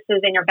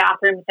notices in your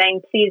bathroom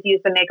saying, please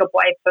use the makeup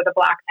wipes or the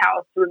black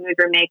towels to remove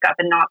your makeup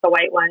and not the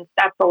white ones,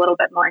 that's a little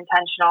bit more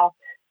intentional.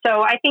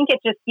 So I think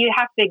you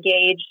have to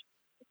gauge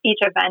each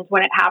event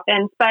when it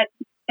happens, but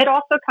it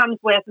also comes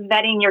with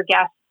vetting your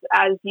guests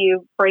as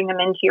you bring them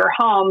into your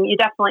home. You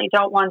definitely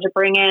don't want to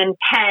bring in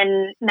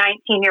 10,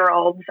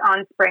 19-year-olds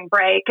on spring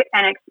break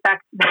and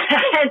expect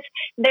that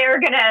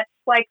they're going to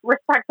like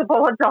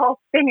respectable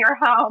adults in your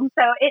home.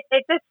 So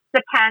it just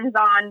depends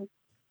on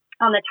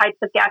the types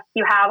of guests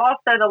you have.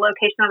 Also, the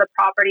location of the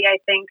property, I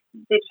think,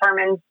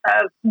 determines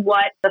of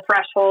what the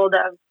threshold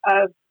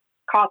of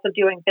cost of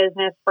doing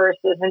business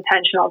versus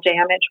intentional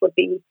damage would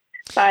be.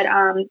 But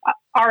ours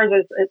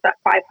is at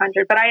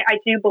 $500. But I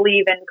do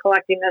believe in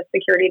collecting the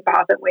security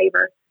deposit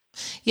waiver.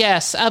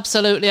 Yes,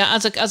 absolutely.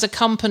 As a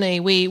company,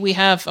 we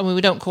have,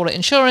 we don't call it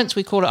insurance,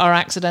 we call it our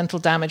accidental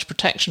damage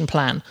protection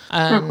plan,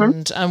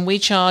 and we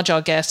charge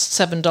our guests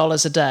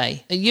 $7 a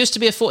day. It used to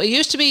be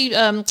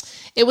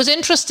it was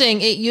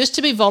interesting. It used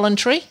to be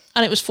voluntary,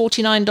 and it was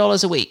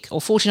 $49 a week,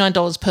 or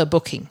 $49 per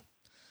booking,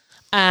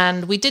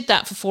 and we did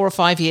that for 4 or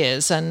 5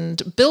 years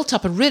and built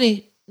up a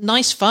really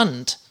nice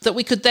fund that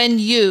we could then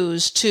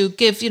use to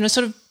give,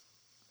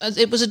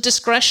 it was a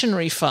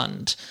discretionary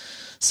fund.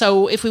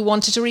 So if we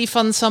wanted to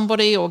refund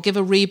somebody or give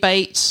a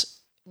rebate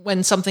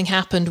when something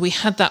happened, we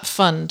had that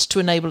fund to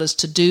enable us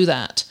to do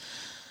that.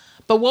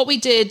 But what we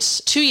did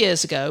 2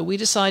 years ago, we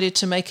decided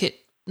to make it,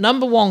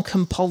 number one,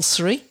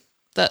 compulsory,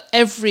 that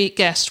every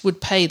guest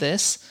would pay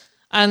this.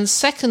 And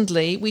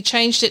secondly, we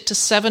changed it to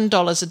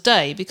 $7 a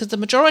day, because the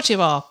majority of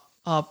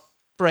our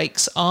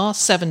breaks are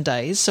 7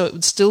 days, so it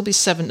would still be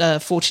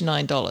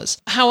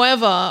 $49.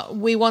 However,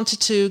 we wanted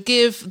to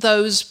give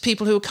those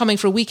people who are coming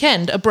for a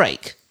weekend a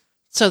break.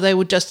 So they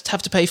would just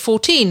have to pay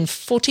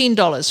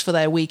 $14 for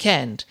their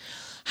weekend.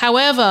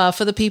 However,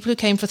 for the people who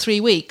came for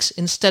 3 weeks,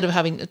 instead of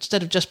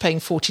just paying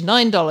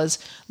 $49,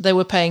 they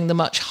were paying the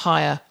much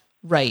higher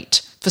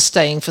rate for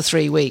staying for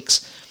 3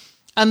 weeks.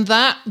 And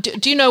that,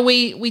 do you know,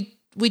 we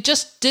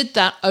just did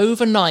that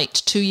overnight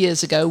 2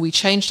 years ago. We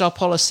changed our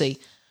policy,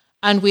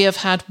 and we have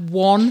had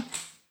one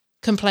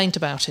complaint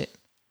about it.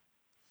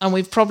 And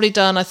we've probably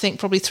done,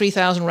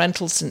 3,000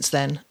 rentals since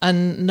then.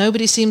 And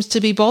nobody seems to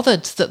be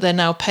bothered that they're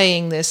now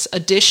paying this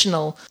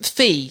additional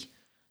fee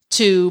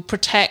to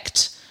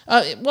protect.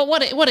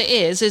 What it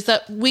is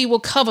that we will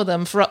cover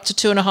them for up to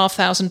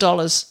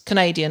 $2,500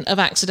 Canadian of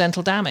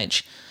accidental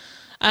damage.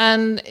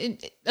 And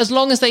as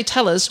long as they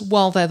tell us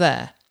while they're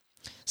there.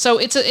 So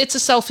it's a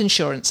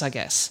self-insurance, I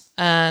guess.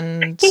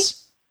 And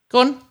go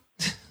on.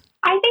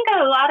 I think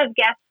a lot of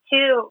guests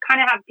too kind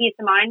of have peace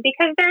of mind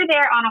because they're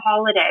there on a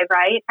holiday,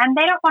 right? And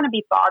they don't want to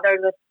be bothered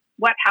with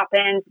what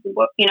happened.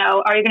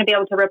 Are you going to be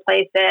able to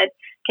replace it?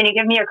 Can you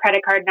give me your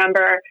credit card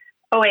number?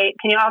 Oh, wait,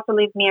 can you also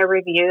leave me a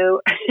review?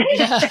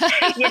 At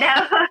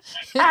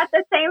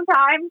the same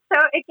time.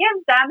 So it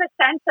gives them a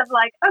sense of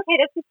like, okay,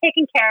 this is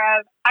taken care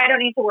of. I don't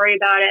need to worry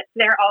about it.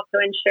 They're also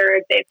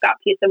insured. They've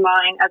got peace of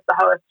mind as the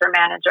host or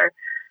manager.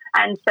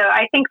 And so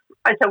I think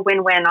it's a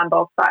win-win on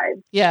both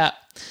sides. Yeah.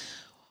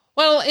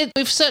 Well,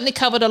 we've certainly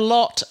covered a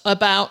lot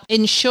about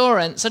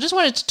insurance. I just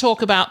wanted to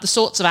talk about the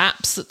sorts of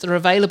apps that are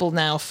available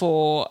now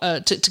for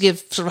to give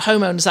sort of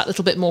homeowners that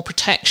little bit more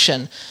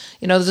protection.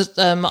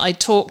 I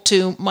talked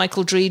to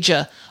Michael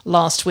Dreger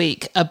last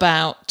week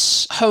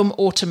about home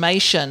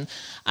automation,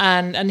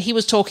 and he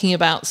was talking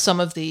about some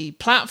of the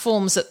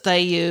platforms that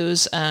they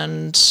use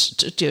and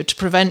to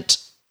prevent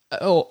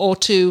or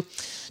to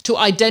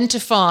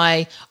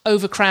identify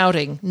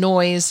overcrowding,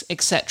 noise,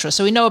 etc.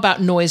 So we know about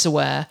Noise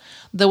Aware.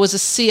 There was a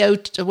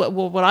CO2,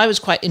 what I was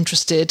quite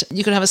interested,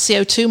 you can have a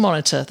CO2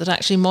 monitor that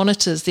actually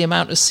monitors the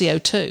amount of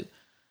CO2.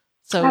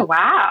 So, oh,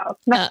 wow.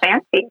 That's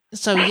fancy.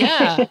 So,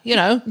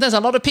 yeah, there's a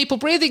lot of people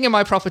breathing in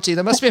my property.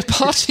 There must be a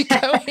party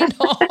going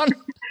on.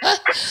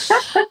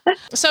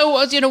 So,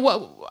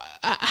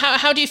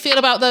 how do you feel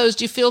about those?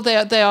 Do you feel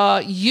they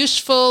are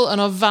useful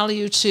and of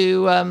value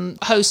to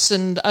hosts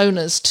and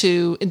owners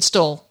to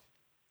install?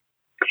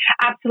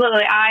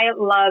 Absolutely. I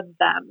love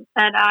them.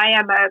 And I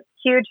am a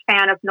huge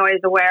fan of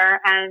Noise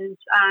Aware and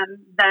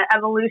the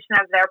evolution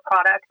of their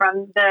product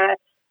from the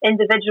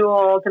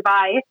individual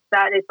device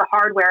that is the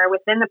hardware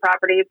within the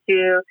property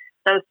to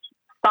those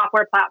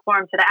software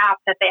platform to the app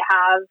that they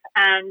have,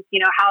 and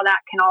how that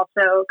can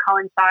also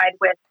coincide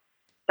with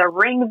the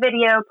Ring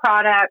video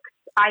products.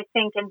 I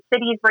think in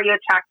cities where you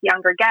attract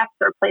younger guests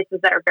or places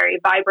that are very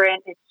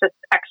vibrant, it's just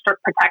extra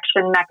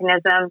protection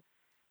mechanism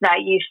that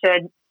you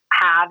should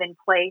have in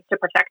place to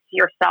protect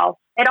yourself.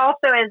 It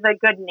also is a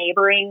good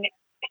neighboring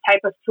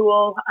type of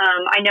tool.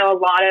 I know a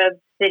lot of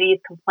cities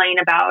complain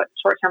about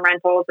short-term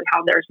rentals and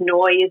how there's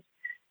noise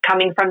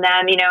coming from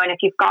them, and if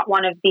you've got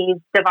one of these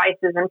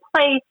devices in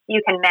place,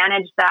 you can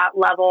manage that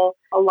level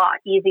a lot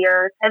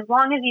easier. As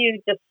long as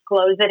you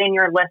disclose it in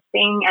your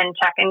listing and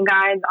check-in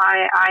guides,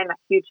 I'm a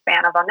huge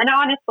fan of them. And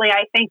honestly,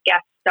 I think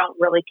guests don't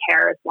really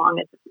care as long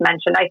as it's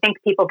mentioned. I think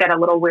people get a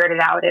little weirded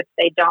out if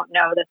they don't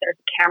know that there's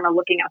a camera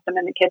looking at them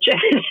in the kitchen.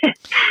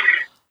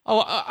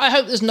 Oh, I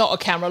hope there's not a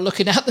camera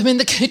looking at them in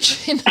the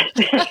kitchen.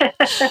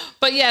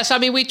 But yes, I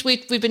mean,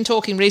 we've been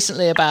talking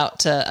recently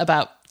about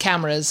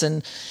cameras,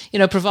 and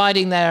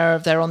providing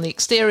they're on the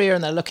exterior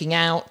and they're looking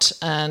out,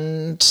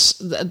 and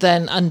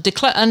then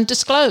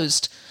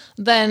undisclosed,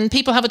 then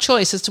people have a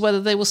choice as to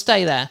whether they will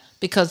stay there,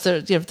 because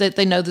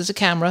they know there's a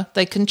camera.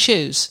 They can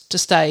choose to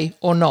stay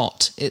or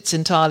not. It's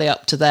entirely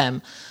up to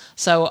them.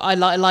 So I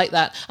like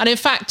that. And in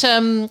fact,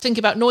 thinking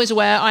about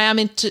NoiseAware, I am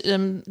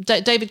into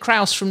David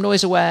Krause from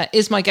NoiseAware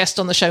is my guest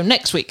on the show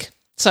next week.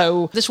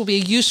 So this will be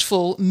a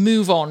useful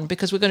move on,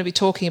 because we're going to be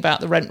talking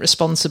about the Rent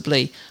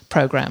Responsibly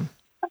program.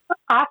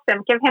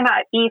 Awesome. Give him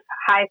a Eve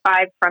high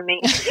five from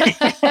me.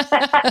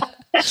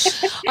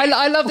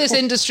 I love this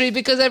industry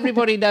because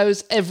everybody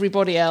knows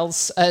everybody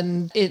else,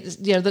 and it's,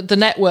 the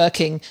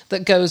networking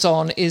that goes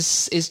on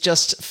is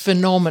just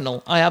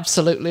phenomenal. I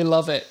absolutely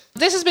love it.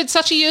 This has been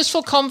such a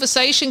useful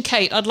conversation,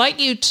 Kate. I'd like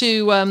you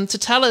to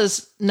tell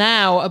us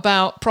now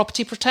about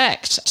Property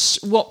Protect,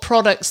 what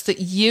products that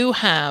you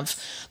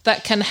have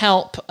that can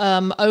help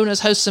owners,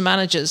 hosts, and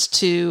managers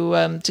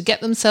to get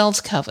themselves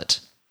covered.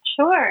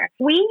 Sure.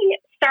 We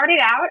started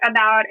out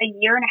about a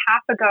year and a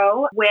half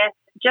ago with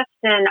just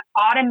an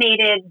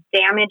automated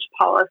damage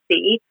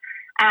policy.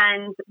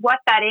 And what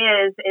that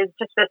is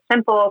just a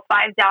simple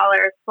 $5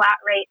 flat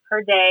rate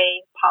per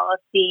day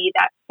policy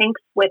that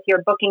syncs with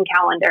your booking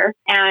calendar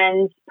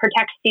and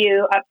protects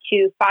you up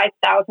to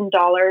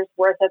 $5,000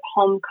 worth of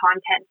home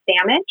content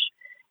damage.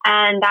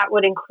 And that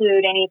would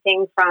include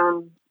anything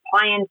from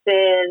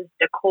appliances,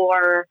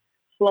 decor,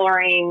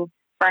 flooring,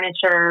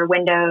 furniture,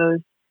 windows,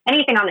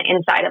 anything on the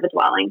inside of a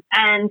dwelling.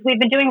 And we've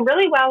been doing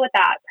really well with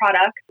that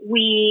product.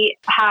 We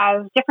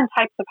have different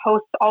types of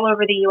hosts all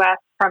over the U.S.,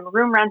 from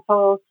room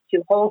rentals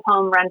to whole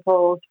home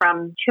rentals,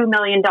 from $2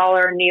 million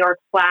New York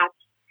flats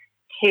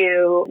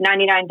to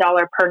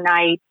 $99 per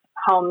night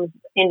homes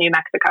in New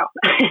Mexico.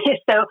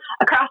 So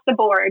across the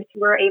board,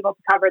 we're able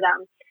to cover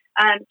them.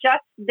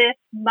 Just this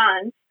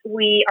month,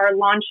 we are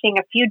launching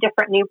a few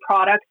different new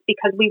products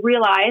because we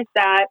realize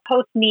that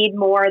hosts need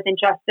more than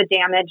just the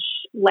damage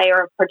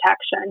layer of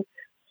protection.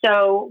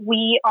 So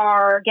we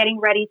are getting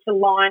ready to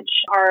launch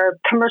our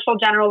commercial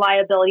general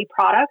liability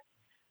product,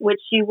 which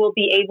you will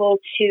be able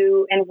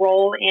to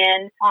enroll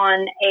in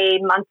on a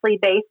monthly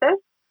basis.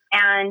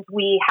 And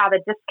we have a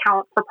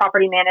discount for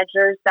property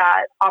managers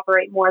that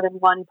operate more than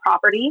one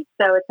property.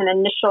 So it's an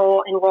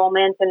initial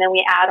enrollment, and then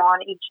we add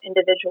on each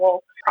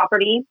individual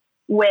property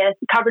with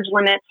coverage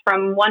limits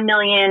from $1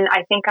 million,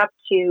 I think, up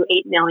to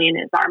 $8 million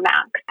is our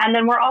max. And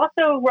then we're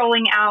also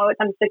rolling out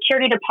some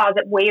security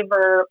deposit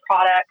waiver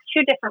products,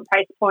 two different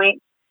price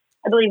points.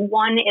 I believe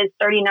one is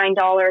 $39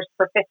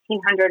 for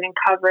 $1,500 in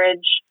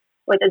coverage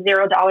with a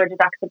 $0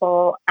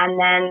 deductible. And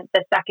then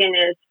the second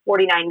is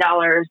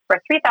 $49 for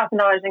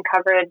 $3,000 in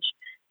coverage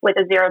with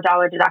a $0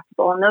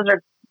 deductible. And those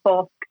are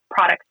both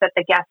products that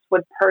the guests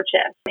would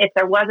purchase. If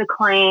there was a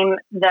claim,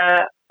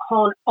 the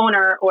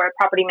owner or a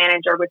property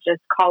manager would just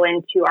call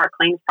into our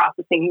claims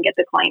processing and get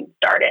the claim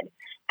started.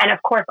 And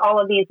of course, all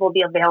of these will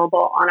be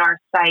available on our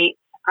site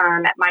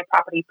at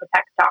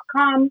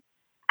mypropertyprotect.com.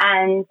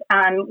 And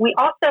we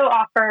also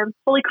offer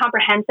fully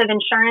comprehensive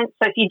insurance.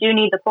 So if you do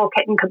need the full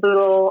kit and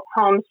caboodle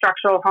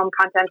structural home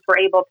contents, we're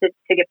able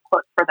to get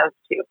quotes for those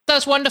too.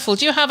 That's wonderful.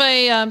 Do you have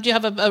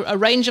a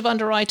range of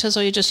underwriters,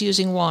 or are you just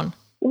using one?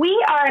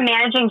 We are a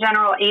managing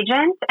general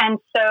agent, and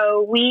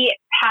so we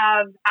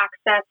have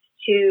access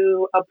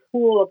to a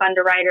pool of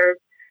underwriters.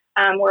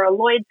 We're a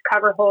Lloyd's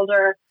cover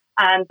holder,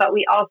 but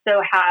we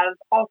also have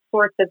all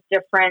sorts of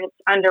different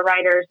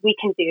underwriters. We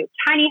can do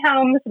tiny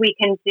homes, we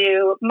can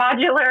do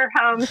modular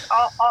homes,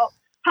 all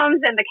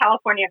homes in the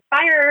California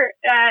fire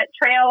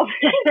trail,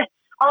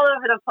 all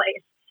over the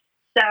place.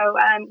 So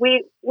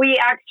we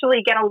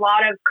actually get a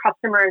lot of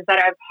customers that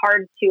have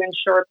hard to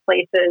insure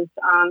places,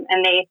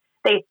 and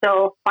they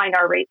still find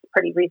our rates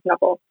pretty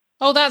reasonable.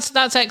 Oh,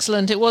 that's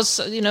excellent. It was,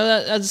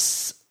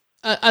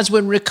 as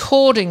we're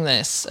recording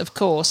this, of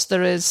course,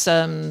 there is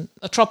a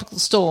tropical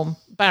storm,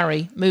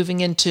 Barry,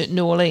 moving into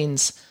New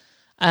Orleans,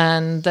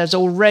 and there's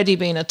already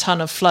been a ton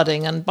of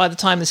flooding. And by the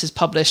time this is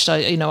published,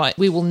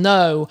 we will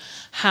know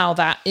how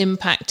that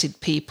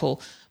impacted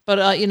people. But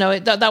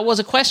that was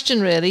a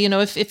question, really.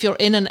 If you're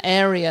in an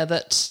area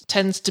that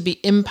tends to be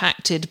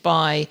impacted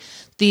by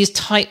these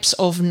types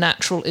of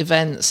natural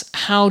events,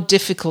 how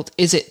difficult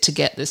is it to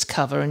get this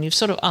cover? And you've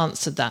sort of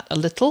answered that a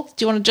little.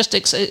 Do you want to just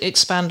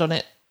expand on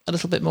it a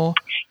little bit more?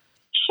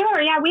 Sure.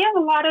 Yeah, we have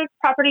a lot of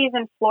properties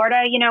in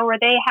Florida, where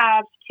they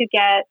have to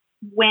get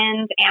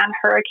wind and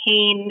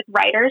hurricane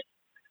riders.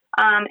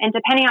 And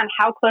depending on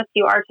how close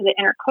you are to the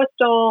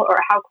intercoastal or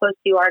how close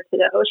you are to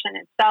the ocean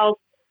itself,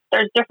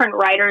 there's different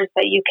riders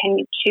that you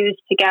can choose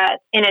to get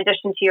in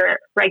addition to your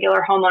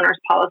regular homeowner's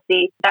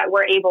policy that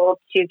we're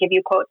able to give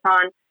you quotes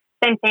on.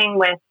 Same thing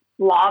with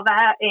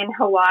lava in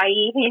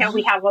Hawaii.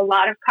 We have a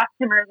lot of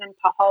customers in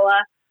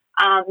Pahoa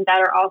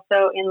that are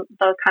also in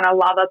the kind of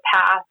lava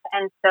path.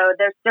 And so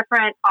there's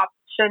different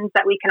options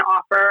that we can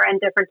offer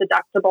and different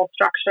deductible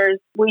structures.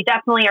 We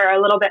definitely are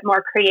a little bit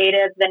more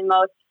creative than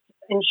most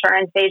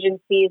insurance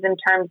agencies in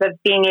terms of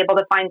being able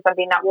to find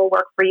something that will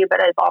work for you,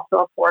 but is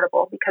also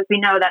affordable, because we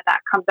know that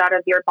comes out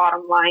of your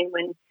bottom line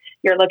when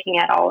you're looking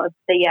at all of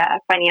the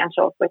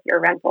financials with your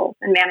rentals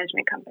and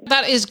management company.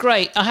 That is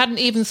great. I hadn't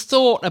even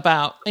thought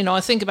about, I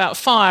think about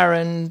fire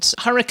and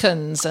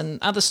hurricanes and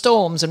other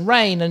storms and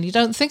rain, and you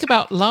don't think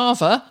about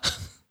lava.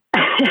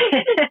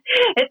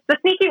 It's the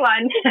sneaky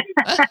one.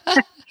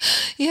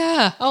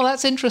 Yeah. Oh,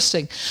 that's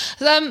interesting.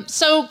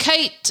 So,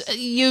 Kate,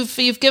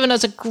 you've given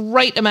us a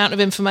great amount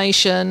of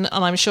information,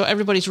 and I'm sure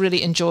everybody's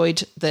really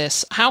enjoyed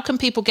this. How can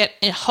people get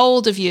a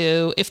hold of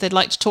you if they'd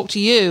like to talk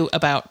to you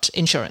about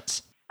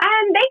insurance?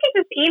 They can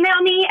just email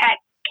me at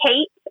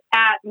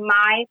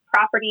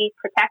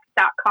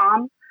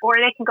kate@mypropertyprotect.com, or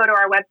they can go to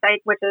our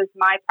website, which is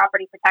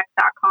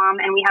mypropertyprotect.com,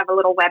 and we have a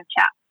little web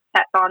chat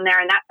that's on there,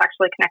 and that's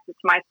actually connected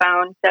to my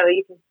phone, so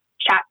you can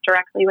chat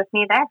directly with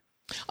me there.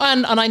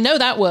 And I know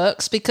that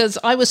works because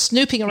I was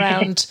snooping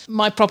around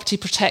My Property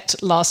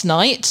Protect last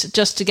night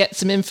just to get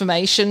some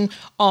information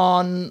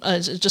on,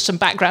 just some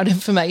background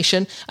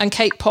information, and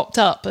Kate popped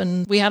up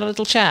and we had a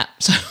little chat.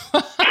 So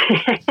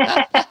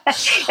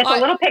it's a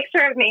little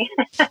picture of me.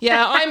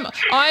 Yeah,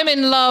 I'm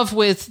in love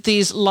with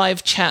these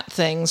live chat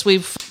things.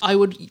 I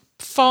would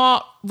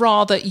far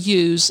rather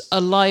use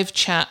a live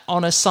chat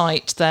on a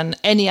site than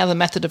any other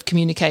method of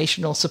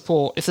communication or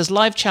support. If there's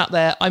live chat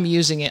there, I'm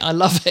using it. I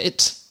love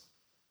it.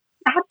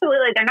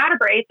 Absolutely. They're not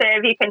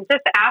abrasive. You can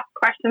just ask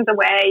questions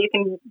away. You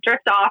can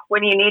drift off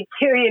when you need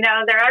to.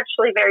 They're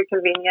actually very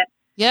convenient.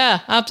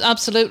 Yeah,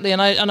 absolutely.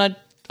 And I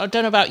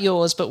don't know about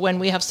yours, but when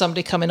we have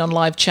somebody come in on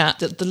live chat,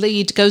 that the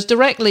lead goes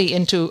directly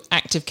into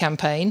Active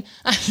Campaign.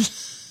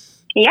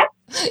 Yep.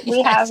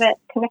 We have it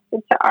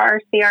connected to our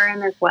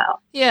CRM as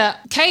well. Yeah.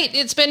 Kate,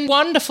 it's been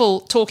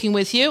wonderful talking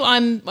with you.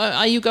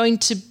 Are you going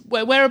to,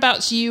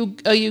 whereabouts are you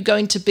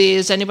going to be?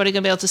 Is anybody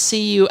going to be able to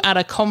see you at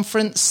a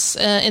conference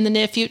in the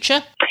near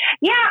future?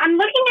 Yeah, I'm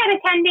looking at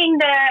attending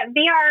the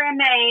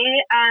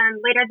VRMA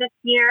later this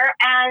year.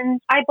 And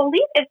I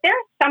believe, is there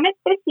a summit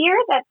this year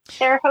that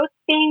they're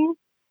hosting?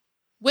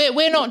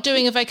 We're not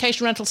doing a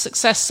Vacation Rental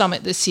Success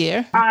Summit this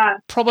year.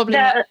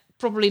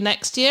 Probably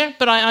next year,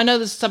 but I know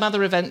there's some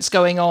other events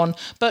going on.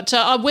 But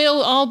I'll be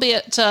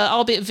at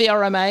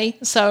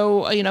VRMA,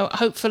 so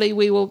hopefully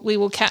we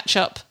will catch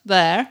up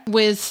there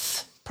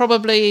with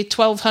probably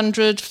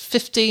 1,200,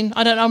 15,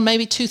 I don't know,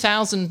 maybe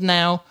 2,000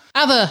 now.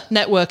 Other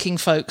networking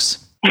folks.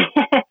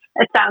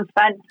 That sounds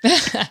fun.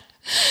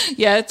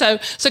 Yeah, so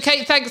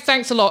Kate,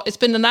 thanks a lot. It's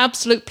been an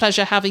absolute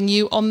pleasure having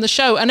you on the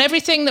show, and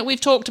everything that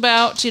we've talked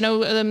about.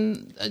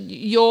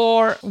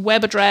 Your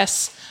web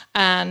address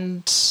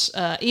and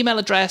email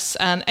address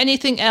and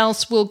anything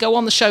else will go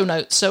on the show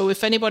notes. So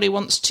if anybody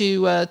wants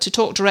to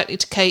talk directly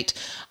to Kate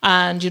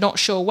and you're not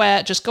sure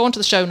where, just go onto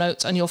the show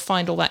notes and you'll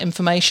find all that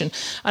information.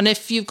 And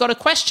if you've got a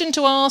question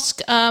to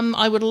ask,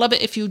 I would love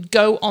it if you'd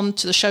go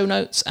onto the show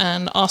notes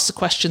and ask the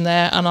question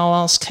there, and I'll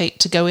ask Kate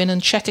to go in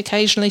and check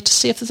occasionally to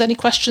see if there's any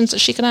questions that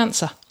she can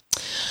answer.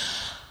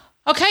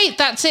 Okay,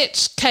 that's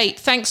it, Kate.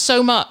 Thanks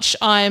so much.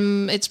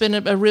 It's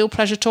been a real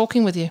pleasure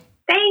talking with you.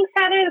 Thanks,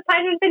 Heather. The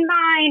pleasure's been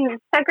mine.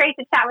 So great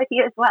to chat with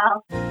you as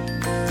well.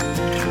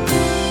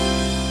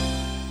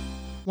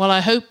 Well, I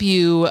hope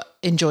you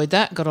enjoyed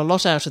that, got a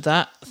lot out of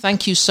that.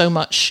 Thank you so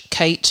much,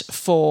 Kate,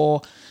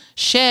 for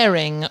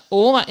sharing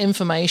all that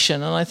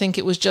information. And I think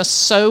it was just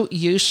so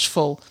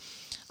useful.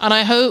 And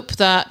I hope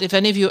that if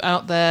any of you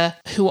out there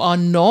who are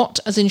not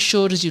as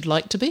insured as you'd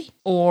like to be,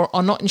 or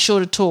are not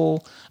insured at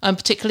all, and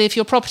particularly if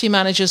you're property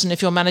managers and if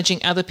you're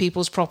managing other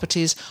people's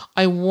properties,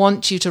 I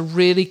want you to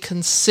really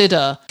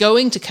consider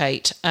going to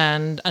Kate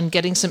and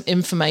getting some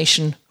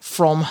information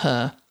from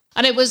her.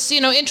 And it was,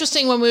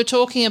 interesting when we were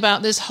talking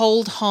about this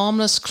hold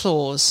harmless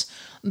clause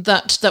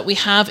that we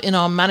have in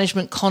our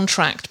management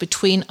contract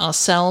between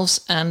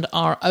ourselves and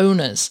our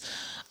owners.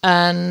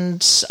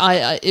 And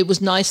it was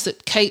nice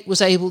that Kate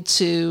was able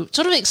to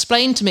sort of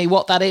explain to me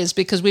what that is,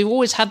 because we've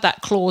always had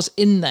that clause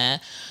in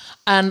there.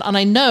 And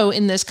I know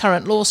in this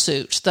current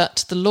lawsuit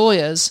that the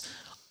lawyers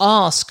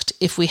asked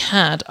if we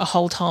had a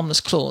hold harmless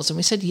clause, and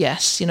we said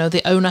yes.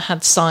 The owner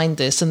had signed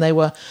this, and they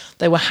were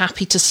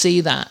happy to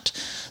see that.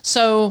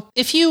 So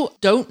if you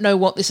don't know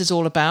what this is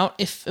all about,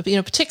 if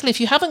particularly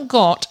if you haven't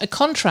got a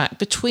contract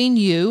between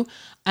you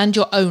and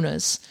your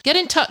owners, get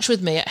in touch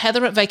with me at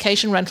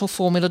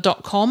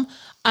heather@vacationrentalformula.com,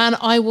 and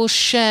I will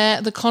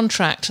share the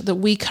contract that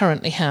we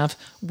currently have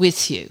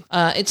with you.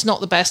 It's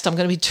not the best. I'm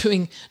going to be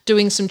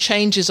doing some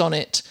changes on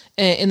it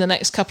in the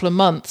next couple of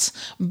months,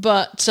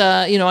 but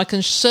I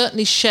can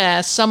certainly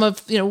share some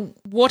of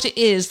what it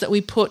is that we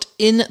put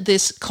in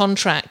this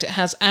contract. It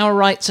has our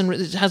rights, and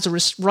it has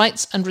the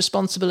rights and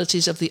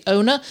responsibilities of the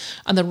owner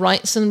and the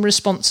rights and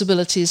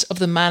responsibilities of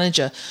the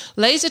manager.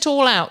 Lays it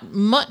all out,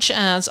 much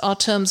as our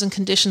terms and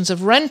conditions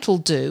of rental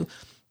do,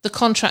 the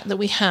contract that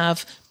we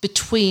have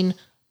between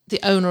the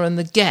owner and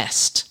the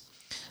guest.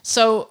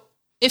 So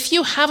if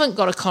you haven't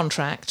got a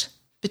contract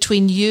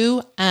between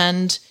you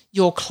and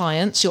your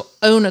clients, your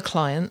owner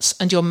clients,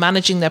 and you're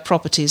managing their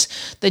properties,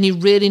 then you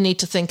really need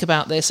to think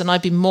about this. And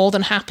I'd be more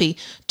than happy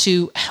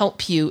to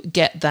help you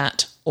get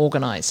that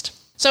organized.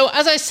 So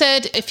as I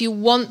said, if you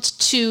want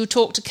to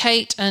talk to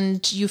Kate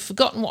and you've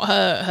forgotten what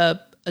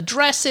her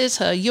address is,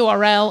 her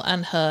URL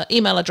and her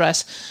email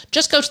address,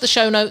 just go to the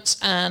show notes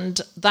and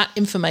that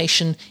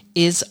information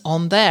is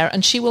on there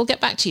and she will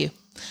get back to you.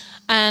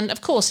 And of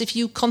course, if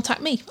you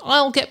contact me,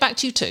 I'll get back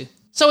to you too.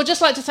 So I'd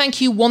just like to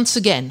thank you once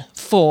again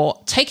for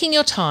taking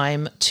your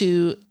time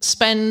to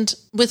spend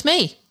with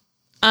me.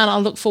 And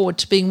I'll look forward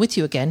to being with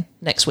you again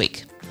next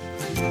week.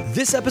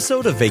 This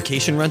episode of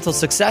Vacation Rental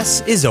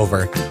Success is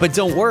over, but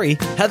don't worry,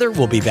 Heather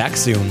will be back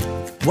soon.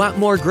 Want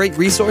more great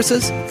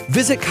resources?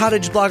 Visit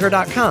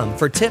cottageblogger.com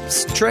for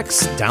tips,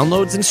 tricks,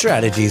 downloads, and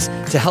strategies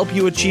to help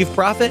you achieve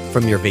profit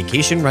from your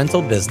vacation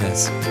rental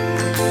business.